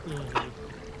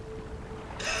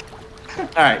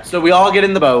 All right, so we all get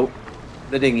in the boat,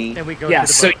 the dinghy. And we go Yeah, to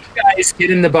the so boat. you guys get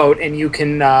in the boat and you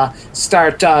can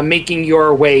start making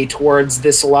your way towards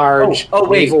this large wait.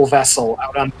 naval vessel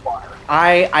out on the water.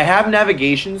 I have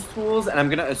navigations tools, and I'm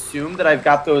gonna assume that I've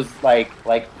got those like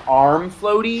arm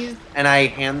floaties, and I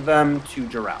hand them to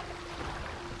Jarrell.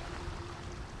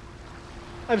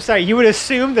 I'm sorry, you would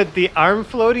assume that the arm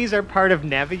floaties are part of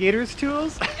navigator's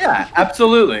tools? Yeah,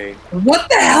 absolutely. What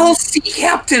the hell, sea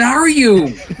captain, are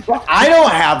you? Well, I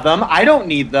don't have them. I don't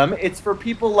need them. It's for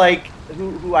people like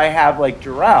who I have like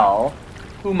Jarrell,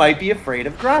 who might be afraid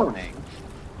of drowning.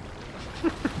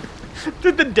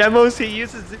 Did the demos he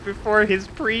uses before his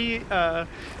pre-voyage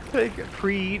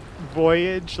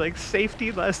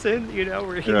safety lesson,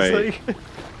 where he's Right. like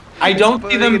I don't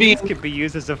see them being. These could be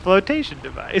used as a flotation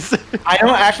device. I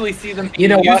don't actually see them being You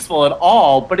know what? useful at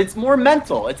all. But it's more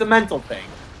mental. It's a mental thing.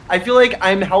 I feel like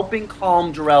I'm helping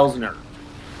calm Jarrell's nerves.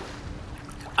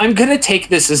 I'm going to take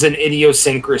this as an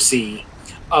idiosyncrasy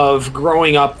of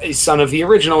growing up a son of the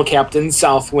original Captain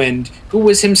Southwind, who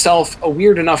was himself a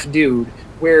weird enough dude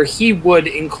where he would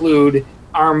include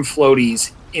arm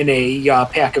floaties in a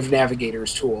pack of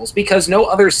navigator's tools, because no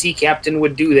other sea captain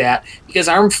would do that, because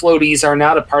arm floaties are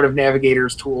not a part of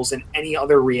navigator's tools in any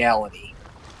other reality.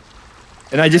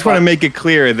 And I just want to make it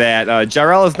clear that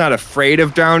Jarrell is not afraid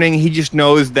of drowning. He just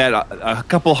knows that a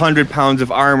couple 100 pounds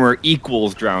of armor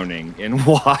equals drowning in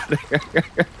water.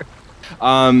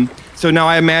 So now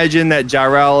I imagine that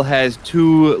Jarrell has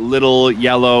 2 little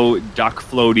yellow duck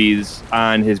floaties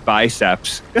on his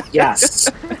biceps. Yes.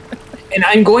 And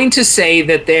I'm going to say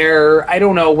that they're, I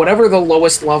don't know, whatever the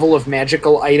lowest level of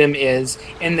magical item is,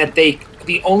 and that the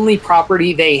only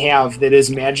property they have that is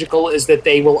magical is that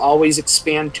they will always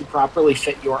expand to properly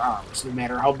fit your arms, no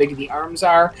matter how big the arms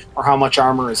are or how much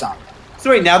armor is on them. So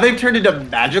wait, now they've turned into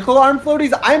magical arm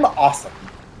floaties? I'm awesome.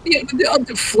 Yeah,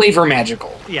 flavor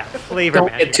magical. Yeah, flavor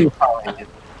Don't magic. get too far in it.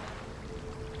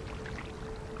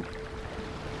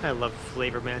 I love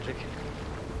flavor magic.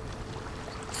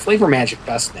 Flavor magic,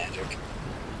 best magic.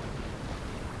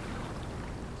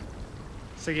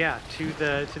 So yeah, to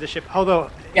the ship.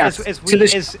 Although Yes, as to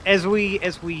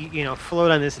the we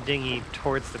float on this dinghy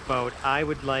towards the boat, I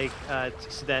would like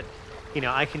so that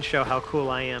I can show how cool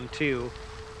I am too.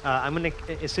 I'm gonna,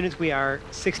 as soon as we are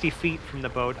 60 feet from the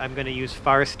boat, I'm gonna use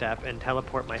Far Step and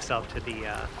teleport myself to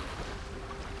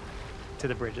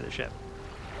the bridge of the ship.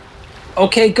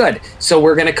 Okay, good. So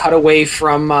we're going to cut away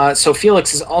from... so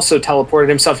Felix has also teleported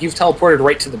himself. You've teleported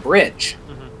right to the bridge.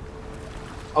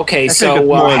 Mm-hmm. Okay, That's so like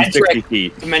more than 60 Hedrick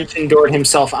feet. dimension doored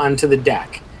himself onto the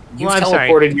deck. You've Well, I'm sorry.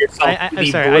 teleported yourself to I'm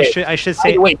the sorry. bridge. I should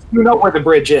say. Wait, you know where the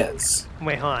bridge is.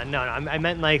 Wait, hold on. No. I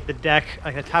meant like the deck,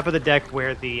 like the top of the deck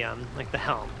where the like the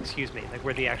helm. Excuse me. Like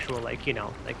where the actual like like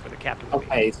where the captain would be.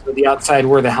 Okay, so the outside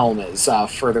where the helm is,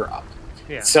 further up.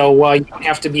 Yeah. So you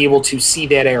have to be able to see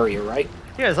that area, right?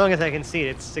 Yeah, as long as I can see it,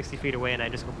 it's 60 feet away, and I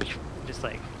just go, just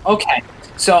like. Okay,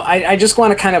 so I just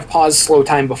want to kind of pause slow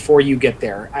time before you get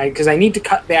there, because I need to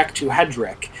cut back to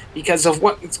Hedrick, because of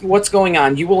what's going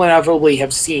on. You will inevitably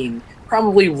have seen,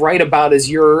 probably right about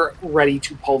as you're ready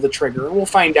to pull the trigger, and we'll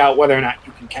find out whether or not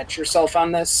you can catch yourself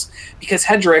on this, because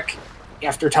Hedrick,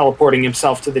 after teleporting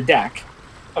himself to the deck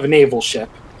of a naval ship,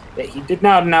 that he did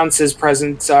not announce his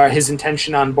presence, his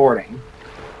intention on boarding,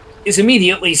 is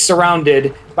immediately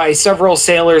surrounded by several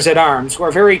sailors at arms who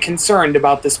are very concerned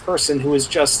about this person who has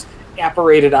just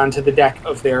apparated onto the deck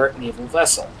of their naval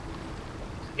vessel,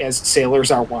 as sailors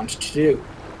are wont to do.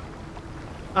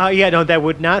 Yeah, no, that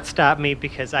would not stop me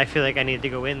because I feel like I need to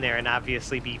go in there and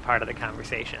obviously be part of the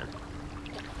conversation.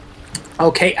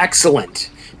 Okay, excellent.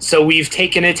 So we've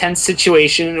taken a tense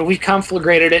situation and we've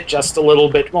conflagrated it just a little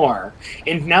bit more.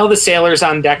 And now the sailors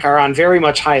on deck are on very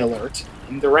much high alert.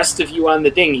 And the rest of you on the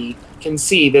dinghy can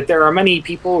see that there are many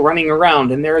people running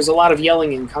around, and there is a lot of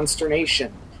yelling and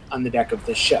consternation on the deck of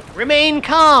this ship. Remain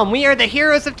calm. We are the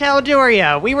heroes of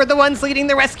Tal'Duria. We were the ones leading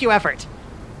the rescue effort.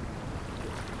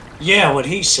 Yeah, what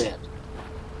he said.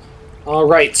 All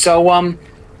right, so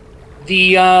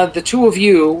the two of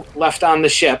you left on the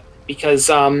ship because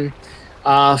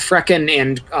Frecken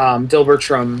and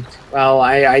Dilbertram, well,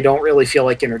 I don't really feel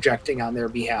like interjecting on their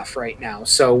behalf right now.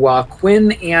 So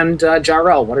Quinn and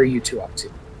Jarrell, what are you two up to?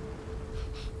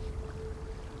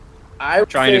 I'm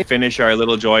Trying to finish our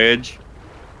little voyage.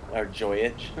 Our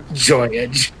joyage.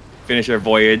 Joyage. Finish our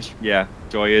voyage. Yeah,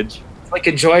 voyage. It's like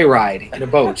a joyride in a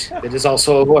boat that is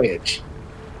also a voyage.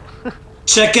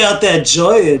 Check out that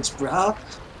joyage, bro.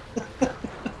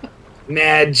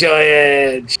 Mad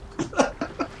joyage.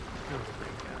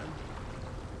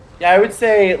 Yeah, I would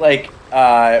say like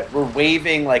we're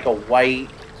waving like a white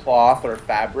cloth or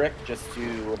fabric just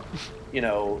to,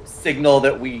 signal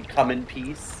that we come in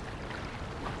peace.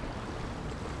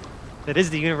 That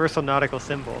is the universal nautical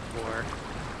symbol for,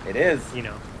 It is. you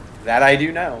know. That I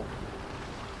do know.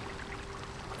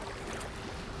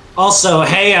 Also,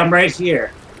 hey, I'm right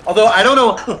here. Although I don't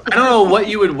know what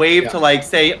you would wave to like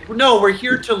say, no, we're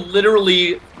here to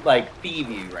literally like thieve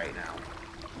you right now.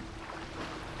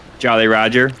 Jolly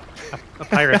Roger. A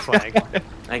pirate flag.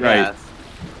 I guess.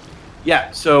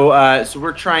 Yeah, so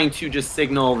we're trying to just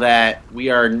signal that we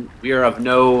are of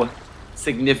no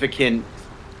significant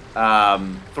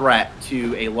threat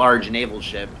to a large naval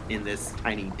ship in this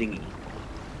tiny dinghy.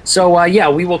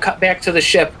 So we will cut back to the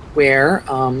ship where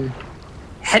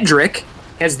Hedrick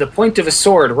has the point of a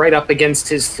sword right up against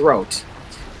his throat.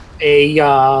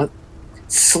 A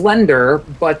slender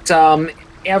but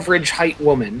average height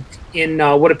woman in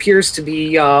what appears to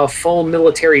be full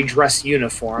military dress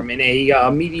uniform in a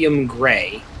medium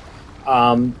gray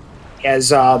has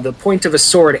the point of a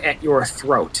sword at your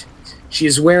throat. She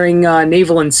is wearing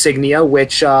naval insignia,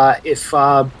 which, if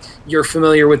you're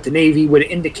familiar with the Navy, would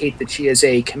indicate that she is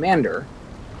a commander.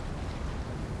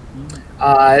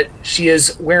 She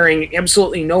is wearing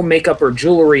absolutely no makeup or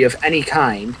jewelry of any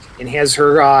kind and has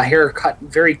her hair cut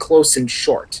very close and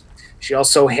short. She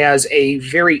also has a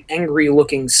very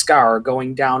angry-looking scar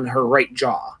going down her right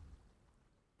jaw.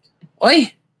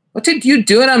 Oi, what are you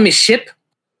doing on my ship?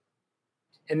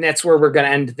 And that's where we're going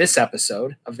to end this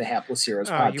episode of the Hapless Heroes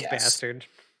podcast. You bastard.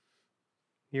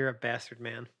 You're a bastard,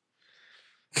 man.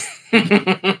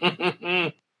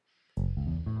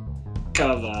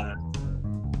 Come on.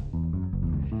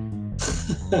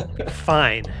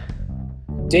 Fine.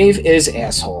 Dave is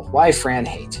asshole. Why Fran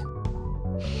hate?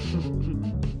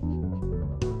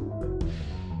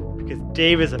 Because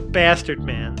Dave is a bastard,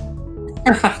 man.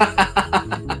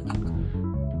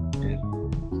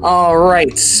 All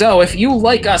right. So if you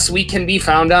like us, we can be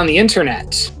found on the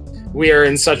internet. We are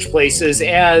in such places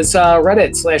as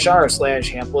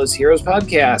Reddit/r/Hapless Heroes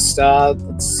Podcast.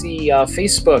 Let's see,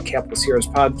 Facebook, Hapless Heroes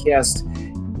Podcast,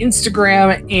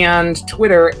 Instagram, and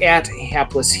Twitter at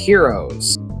Hapless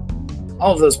Heroes.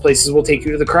 All of those places will take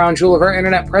you to the crown jewel of our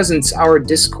internet presence, our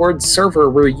Discord server,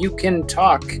 where you can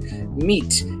talk,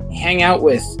 meet, hang out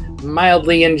with,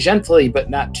 mildly and gently,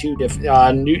 but not too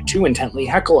intently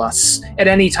heckle us at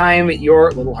any time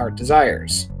your little heart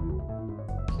desires.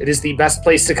 It is the best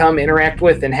place to come interact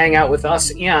with and hang out with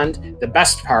us, and the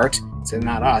best part, it's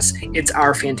not us, it's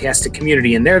our fantastic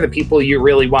community, and they're the people you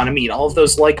really want to meet. All of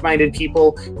those like-minded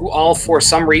people who all, for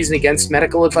some reason against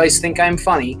medical advice, think I'm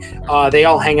funny, they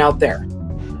all hang out there.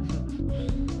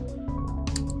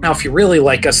 Now, if you really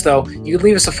like us, though, you can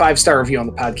leave us a 5-star review on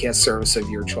the podcast service of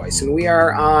your choice. And we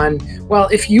are on, well,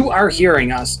 if you are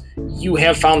hearing us, you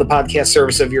have found the podcast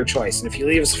service of your choice. And if you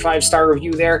leave us a 5-star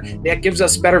review there, that gives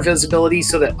us better visibility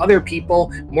so that other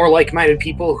people, more like-minded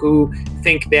people who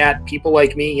think that people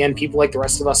like me and people like the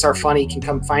rest of us are funny, can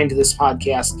come find this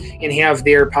podcast and have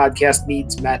their podcast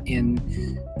needs met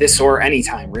in this or any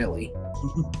time, really.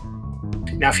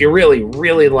 Now, if you really,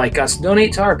 really like us,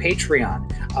 donate to our Patreon.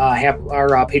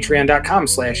 Our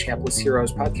patreon.com/Hapless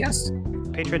Heroes Podcast.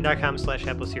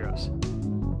 Patreon.com/Hapless Heroes.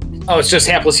 Oh, it's just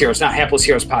Hapless Heroes, not Hapless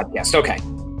Heroes Podcast. Okay.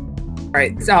 All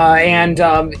right. And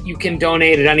you can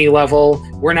donate at any level.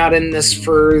 We're not in this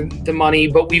for the money,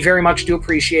 but we very much do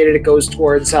appreciate it. It goes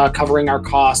towards covering our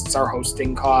costs, our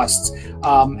hosting costs,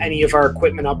 any of our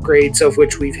equipment upgrades, of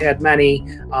which we've had many,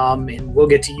 and we'll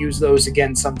get to use those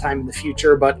again sometime in the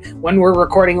future. But when we're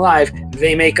recording live,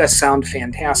 they make us sound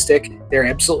fantastic. They're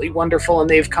absolutely wonderful, and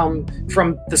they've come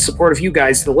from the support of you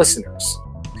guys, the listeners.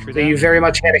 So you very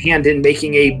much had a hand in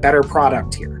making a better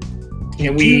product here.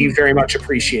 And we very much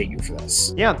appreciate you for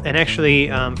this. Yeah, and actually,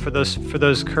 for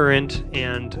those current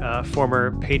and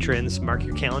former patrons, mark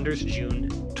your calendars. June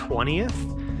 20th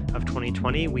of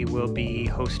 2020, we will be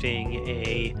hosting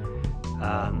a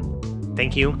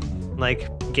thank you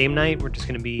game night. We're just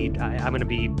going to be I'm going to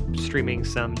be streaming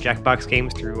some Jackbox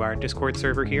games through our Discord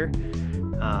server here.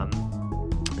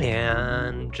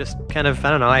 And just kind of, I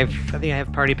don't know, I think I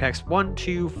have party packs 1,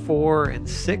 2, 4, and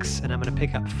 6, and I'm going to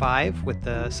pick up 5 with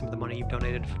some of the money you've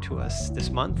donated to us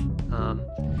this month.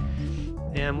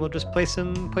 And we'll just play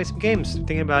some games.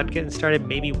 Thinking about getting started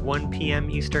maybe 1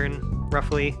 p.m. Eastern,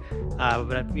 roughly.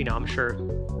 But I'm sure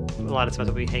a lot of us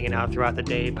will be hanging out throughout the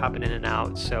day, popping in and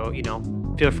out. So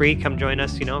feel free, come join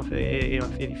us.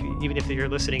 If even if you're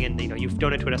listening and you've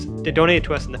donated to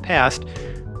us in the past,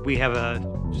 we have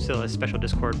still a special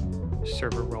Discord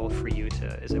server role for you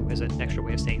as an extra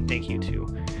way of saying thank you to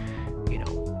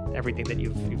everything that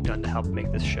you've done to help make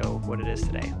this show what it is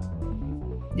today.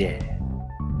 Yeah.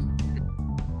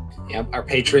 Yep, our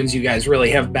patrons, you guys really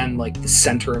have been like the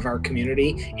center of our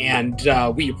community, and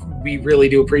we really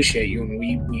do appreciate you, and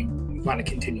we want to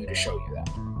continue to show you that.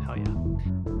 Hell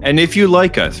yeah. And if you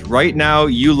like us, right now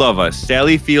you love us,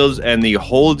 Sally Fields and the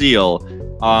whole deal,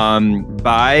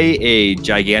 buy a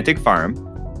gigantic farm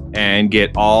and get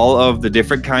all of the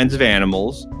different kinds of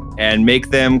animals and make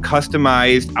them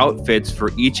customized outfits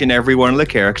for each and every one of the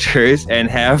characters and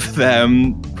have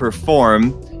them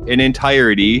perform in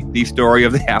entirety the story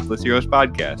of the Hapless Heroes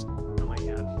podcast. Oh my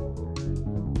god.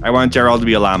 I want Gerald to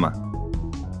be a llama.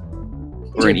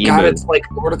 Or an emu. It's like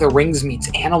Lord of the Rings meets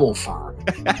Animal Farm.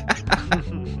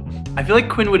 I feel like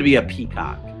Quinn would be a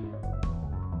peacock.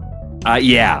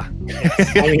 Yeah.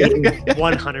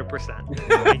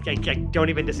 100%. I don't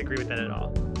even disagree with that at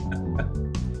all.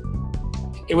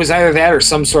 It was either that or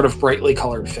some sort of brightly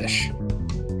colored fish.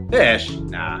 Fish?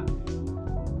 Nah.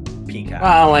 Peacock.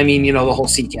 Well, I mean, the whole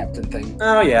sea captain thing.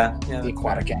 Oh, yeah. The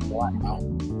aquatic animal, I don't know.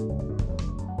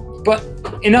 But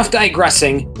enough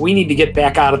digressing. We need to get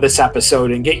back out of this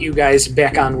episode and get you guys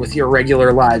back on with your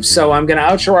regular lives. So I'm going to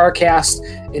outro our cast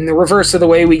in the reverse of the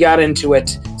way we got into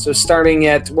it. So starting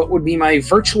at what would be my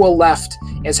virtual left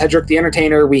as Hedrick the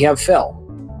Entertainer, we have Phil.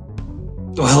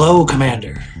 Oh, hello,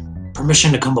 Commander.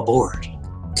 Permission to come aboard.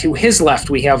 To his left,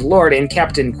 we have Lord and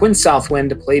Captain Quinn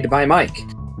Southwind, played by Mike.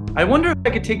 I wonder if I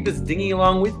could take this dinghy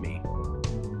along with me.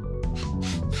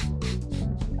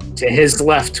 To his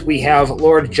left, we have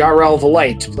Lord Jarrell the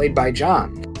Light, played by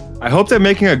John. I hope they're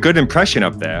making a good impression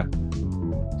up there.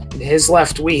 To his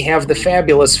left, we have the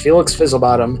fabulous Felix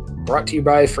Fizzlebottom, brought to you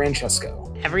by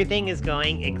Francesco. Everything is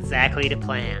going exactly to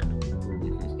plan.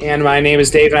 And my name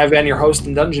is Dave, and I've been your host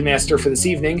and Dungeon Master for this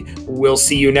evening. We'll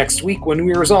see you next week when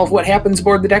we resolve what happens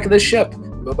aboard the deck of this ship.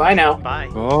 Bye-bye now. Bye.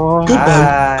 Oh,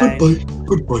 Goodbye. Goodbye.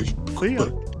 Goodbye.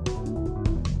 Cleo.